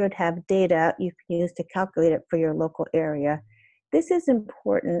bureau should have data you can use to calculate it for your local area. This is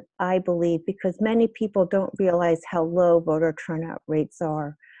important, I believe, because many people don't realize how low voter turnout rates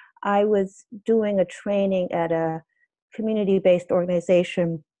are. I was doing a training at a community-based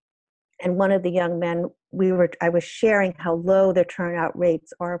organization, and one of the young men, I was sharing how low the turnout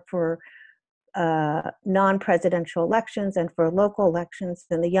rates are for non-presidential elections and for local elections,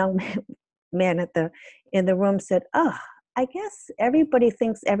 and the young man in the room said, "Oh, I guess everybody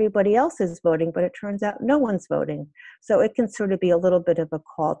thinks everybody else is voting, but it turns out no one's voting." So it can sort of be a little bit of a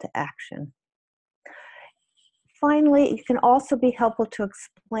call to action. Finally, it can also be helpful to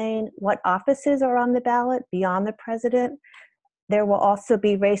explain what offices are on the ballot beyond the president. There will also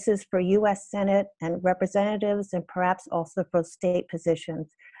be races for US Senate and representatives, and perhaps also for state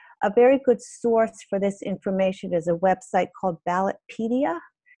positions. A very good source for this information is a website called Ballotpedia.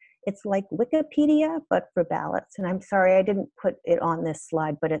 It's like Wikipedia, but for ballots. And I'm sorry, I didn't put it on this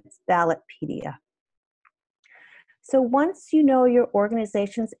slide, but it's Ballotpedia. So once you know your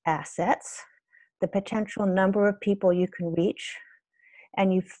organization's assets, the potential number of people you can reach,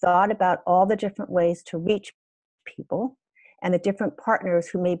 and you've thought about all the different ways to reach people and the different partners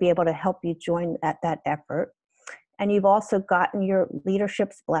who may be able to help you join at that effort, and you've also gotten your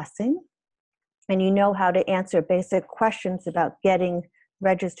leadership's blessing, and you know how to answer basic questions about getting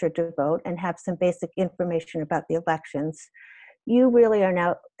registered to vote and have some basic information about the elections, you really are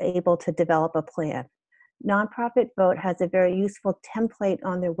now able to develop a plan. Nonprofit Vote has a very useful template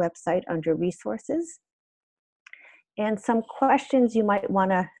on their website under resources. And some questions you might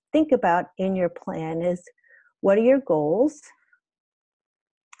want to think about in your plan is, what are your goals?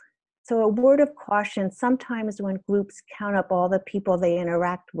 So a word of caution, sometimes when groups count up all the people they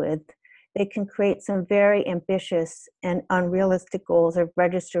interact with, they can create some very ambitious and unrealistic goals of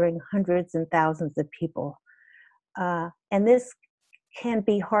registering hundreds and thousands of people. And this can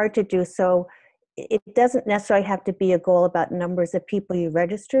be hard to do. So it doesn't necessarily have to be a goal about numbers of people you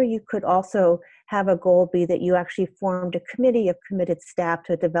register. You could also have a goal be that you actually formed a committee of committed staff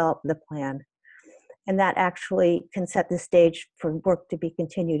to develop the plan. And that actually can set the stage for work to be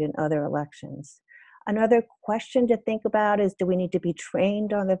continued in other elections. Another question to think about is, do we need to be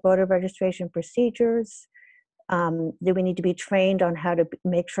trained on the voter registration procedures? Do we need to be trained on how to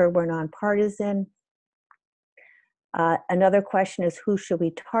make sure we're nonpartisan? Another question is, who should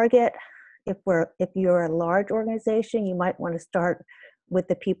we target? If you're a large organization, you might want to start with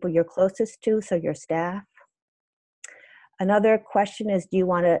the people you're closest to, so your staff. Another question is, do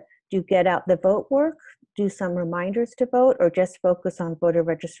you get out the vote work, do some reminders to vote, or just focus on voter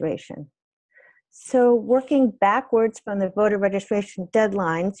registration? So working backwards from the voter registration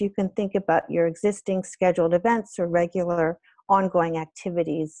deadlines, you can think about your existing scheduled events or regular ongoing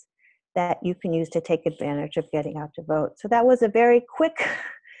activities that you can use to take advantage of getting out to vote. So that was a very quick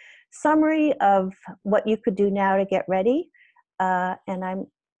summary of what you could do now to get ready. And I'm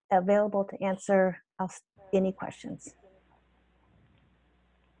available to answer any questions.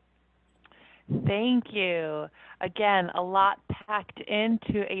 Thank you. Again, a lot packed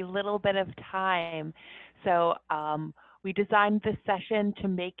into a little bit of time. So we designed this session to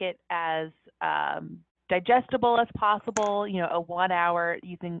make it as digestible as possible, a 1 hour,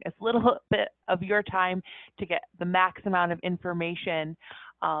 using as little bit of your time to get the max amount of information.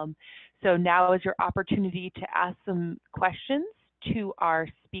 So now is your opportunity to ask some questions to our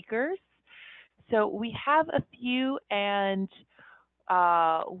speakers. So we have a few, and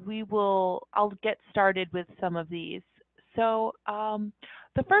I'll get started with some of these. So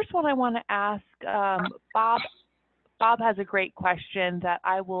the first one I want to ask, Bob has a great question that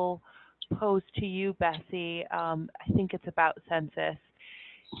I will pose to you, Bessie. I think it's about census.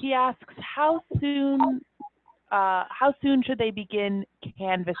 He asks, how soon should they begin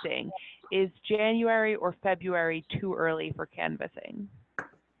canvassing? Is January or February too early for canvassing?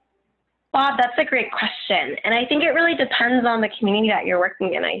 Bob, that's a great question. And I think it really depends on the community that you're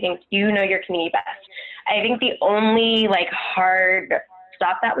working in. I think you know your community best. I think the only hard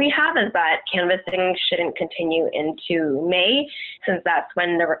stop that we have is that canvassing shouldn't continue into May, since that's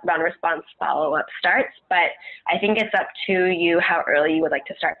when the round response follow-up starts. But I think it's up to you how early you would like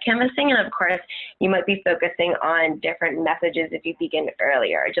to start canvassing. And of course, you might be focusing on different messages if you begin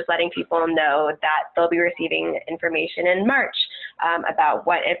earlier, just letting people know that they'll be receiving information in March about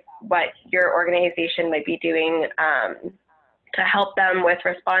what your organization might be doing to help them with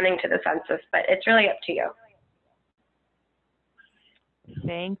responding to the census. But it's really up to you.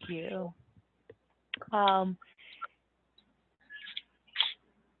 Thank you.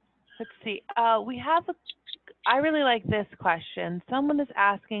 Let's see. I really like this question. Someone is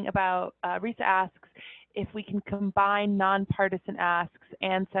asking about, Risa asks if we can combine nonpartisan asks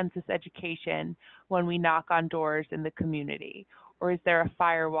and census education when we knock on doors in the community, or is there a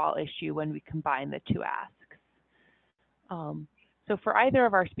firewall issue when we combine the two asks? So for either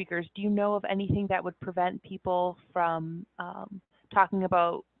of our speakers, do you know of anything that would prevent people from talking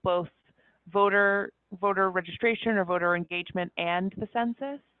about both voter registration or voter engagement and the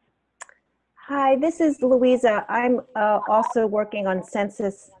census? Hi, this is Louisa. I'm also working on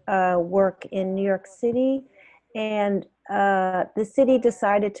census work in New York City, and the city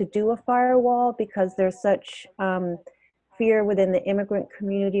decided to do a firewall because there's such fear within the immigrant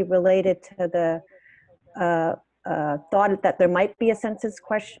community related to the thought that there might be a census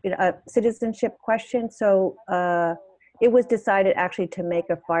question, a citizenship question. So it was decided actually to make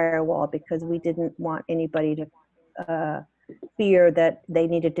a firewall because we didn't want anybody to fear that they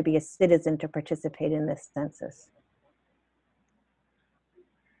needed to be a citizen to participate in this census.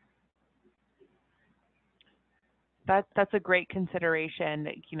 That's a great consideration,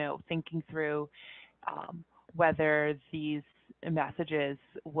 you know, thinking through whether these messages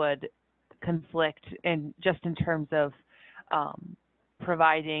would conflict in terms of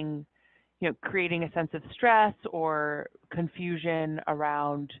providing, you know, creating a sense of stress or confusion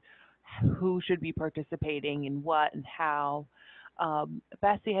around who should be participating in what and how.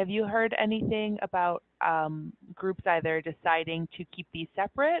 Bessie, have you heard anything about groups either deciding to keep these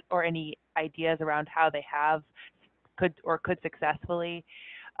separate or any ideas around how they could successfully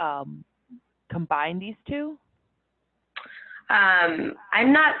combine these two?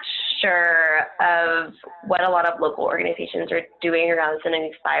 I'm not sure of what a lot of local organizations are doing around sending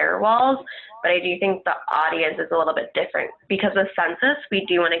these firewalls, but I do think the audience is a little bit different because of census. We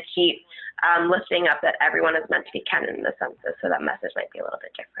do want to keep lifting up that everyone is meant to be counted in the census, so that message might be a little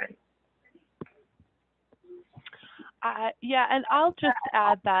bit different. Yeah, and I'll just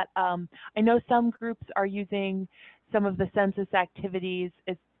add that I know some groups are using some of the census activities.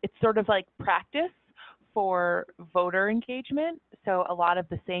 It's sort of like practice for voter engagement. So a lot of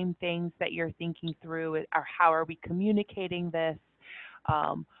the same things that you're thinking through are how are we communicating this?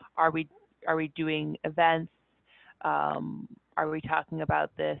 Are we doing events? Are we talking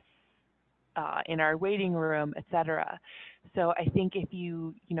about this in our waiting room, et cetera? So I think if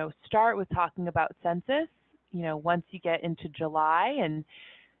you start with talking about census, once you get into July and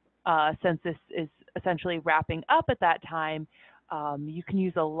census is essentially wrapping up at that time, you can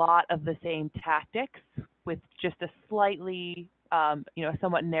use a lot of the same tactics with just a slightly,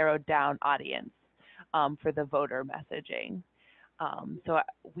 somewhat narrowed down audience for the voter messaging. So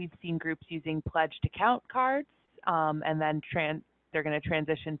we've seen groups using pledge to count cards, and then they're going to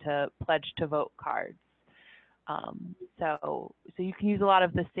transition to pledge to vote cards. So you can use a lot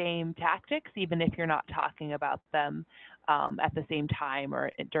of the same tactics, even if you're not talking about them at the same time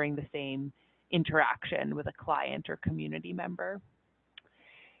or during the same interaction with a client or community member.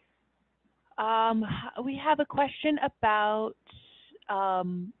 We have a question about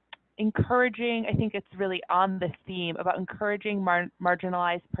encouraging, I think it's really on this theme, about encouraging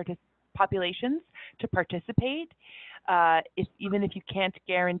marginalized populations to participate, even if you can't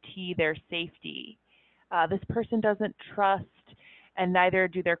guarantee their safety. This person doesn't trust, and neither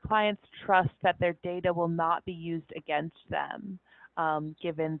do their clients trust, that their data will not be used against them,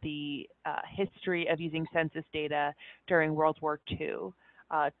 given the history of using census data during World War II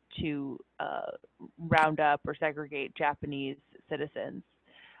to round up or segregate Japanese citizens.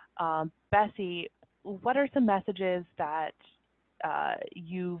 Bessie, what are some messages that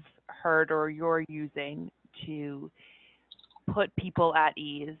you've heard or you're using to put people at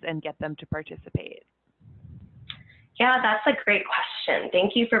ease and get them to participate? Yeah, that's a great question.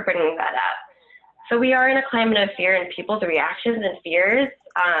 Thank you for bringing that up. So we are in a climate of fear, and people's reactions and fears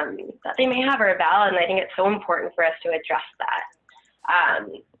that they may have are valid, and I think it's so important for us to address that.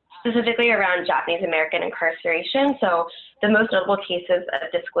 Specifically around Japanese American incarceration. So the most notable cases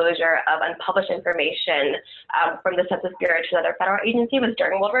of disclosure of unpublished information from the Census Bureau to another federal agency was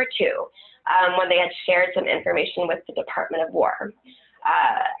during World War II, when they had shared some information with the Department of War.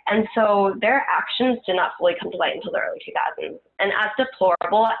 And so their actions did not fully come to light until the early 2000s. And as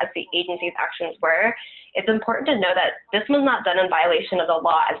deplorable as the agency's actions were, it's important to know that this was not done in violation of the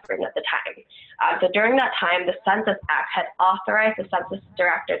law as written at the time. So during that time, the Census Act had authorized the Census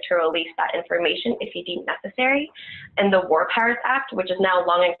Director to release that information if he deemed necessary. And the War Powers Act, which is now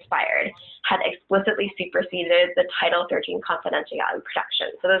long expired, had explicitly superseded the Title 13 confidentiality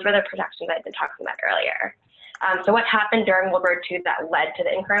protection. So those were the protections I'd been talking about earlier. So what happened during World War II that led to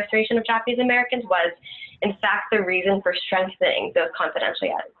the incarceration of Japanese Americans was, in fact, the reason for strengthening those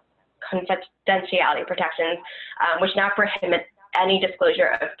confidentiality confidentiality protections, which now prohibit any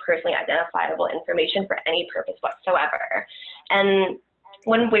disclosure of personally identifiable information for any purpose whatsoever. And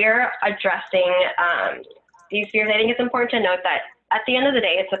when we're addressing these fears, I think it's important to note that at the end of the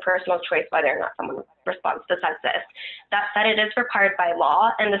day, it's a personal choice whether or not someone responds to census. That said, it is required by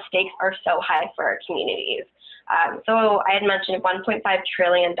law, and the stakes are so high for our communities. So I had mentioned $1.5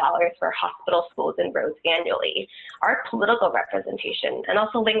 trillion for hospitals, schools, and roads annually. Our political representation and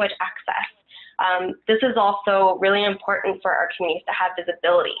also language access. This is also really important for our communities to have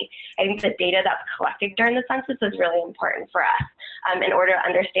visibility. I think the data that's collected during the census is really important for us in order to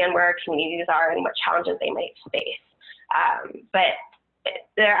understand where our communities are and what challenges they might face. But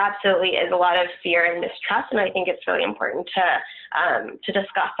there absolutely is a lot of fear and mistrust, and I think it's really important to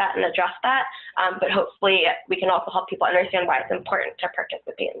discuss that and address that. But hopefully we can also help people understand why it's important to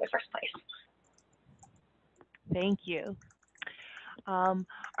participate in the first place. Thank you.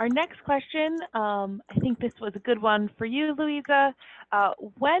 Our next question, I think this was a good one for you, Louisa.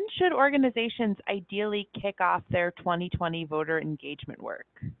 When should organizations ideally kick off their 2020 voter engagement work?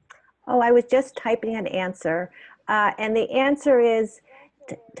 Oh, I was just typing an answer. And the answer is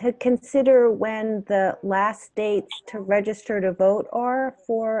to consider when the last dates to register to vote are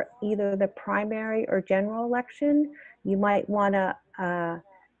for either the primary or general election. You might want to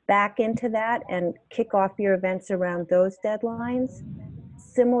back into that and kick off your events around those deadlines.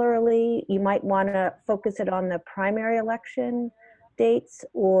 Similarly, you might want to focus it on the primary election dates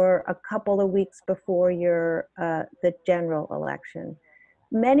or a couple of weeks before your the general election.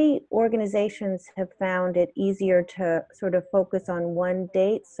 Many organizations have found it easier to sort of focus on one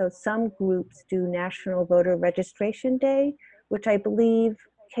date. So some groups do National Voter Registration Day, which I believe,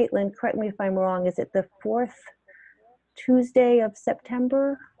 Caitlin, correct me if I'm wrong, is it the 4th Tuesday of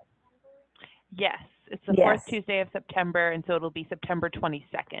September? Yes, it's the 4th Tuesday of September, and so it'll be September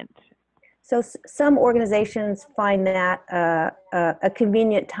 22nd. So some organizations find that a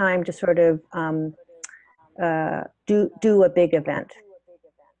convenient time to sort of do a big event.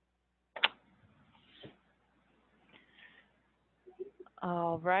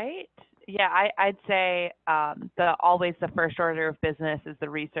 All right. Yeah, I'd say always the first order of business is the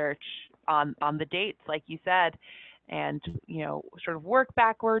research on the dates, like you said, and sort of work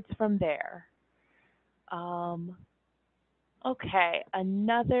backwards from there. Okay,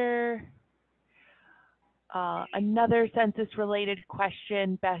 another census-related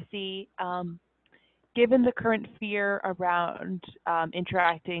question, Bessie. Given the current fear around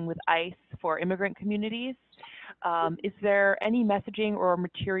interacting with ICE for immigrant communities, is there any messaging or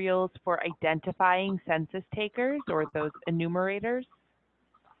materials for identifying census takers or those enumerators?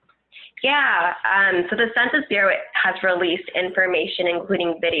 Yeah, so the Census Bureau has released information,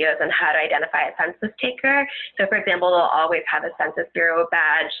 including videos on how to identify a census taker. So for example, they'll always have a Census Bureau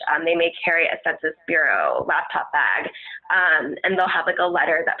badge. They may carry a Census Bureau laptop bag, and they'll have like a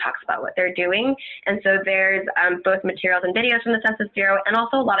letter that talks about what they're doing. And so there's both materials and videos from the Census Bureau, and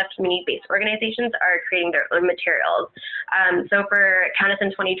also a lot of community-based organizations are creating their own materials. So for Count Us in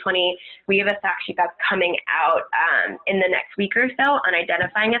 2020, we have a fact sheet that's coming out in the next week or so on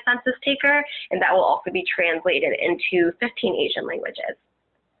identifying a census taker, and that will also be translated into 15 Asian languages.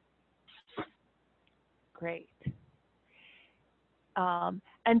 Great. And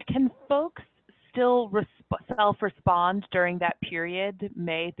can folks still self-respond during that period,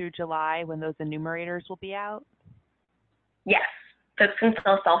 May through July, when those enumerators will be out? Yes, folks can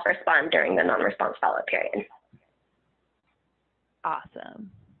still self-respond during the non-response follow-up period. Awesome.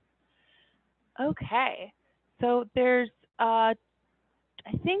 Okay, so there's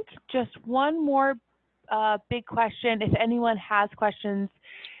I think just one more big question. If anyone has questions,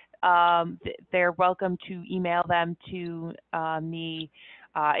 they're welcome to email them to me.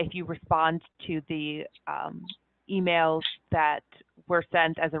 If you respond to the emails that were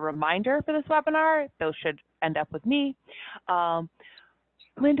sent as a reminder for this webinar, those should end up with me.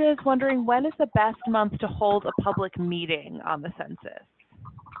 Linda is wondering, when is the best month to hold a public meeting on the census?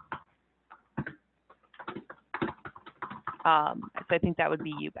 So I think that would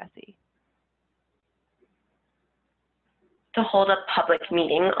be you, Bessie. To hold a public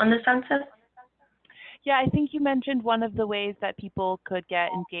meeting on the census? Yeah, I think you mentioned one of the ways that people could get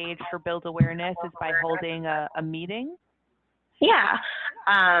engaged or build awareness is by holding a meeting. Yeah,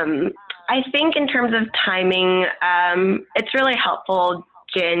 I think in terms of timing, it's really helpful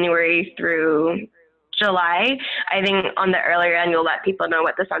January through July. I think on the earlier end, you'll let people know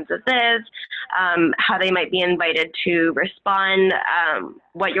what the census is, how they might be invited to respond,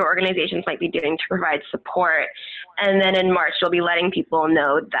 what your organizations might be doing to provide support. And then in March, you'll be letting people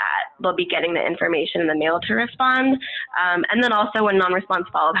know that they'll be getting the information in the mail to respond. And then also when non-response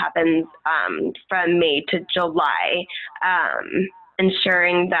follow-up happens from May to July,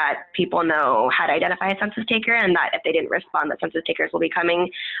 ensuring that people know how to identify a census taker, and that if they didn't respond, that census takers will be coming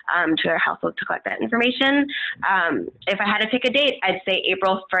to their household to collect that information. If I had to pick a date, I'd say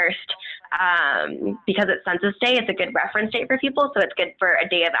April 1st, because it's Census Day, it's a good reference date for people, so it's good for a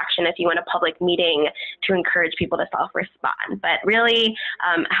day of action if you want a public meeting to encourage people to self-respond. But really,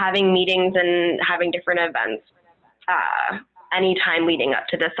 having meetings and having different events anytime leading up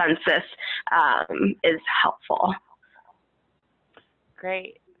to the census is helpful.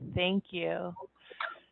 Great, thank you.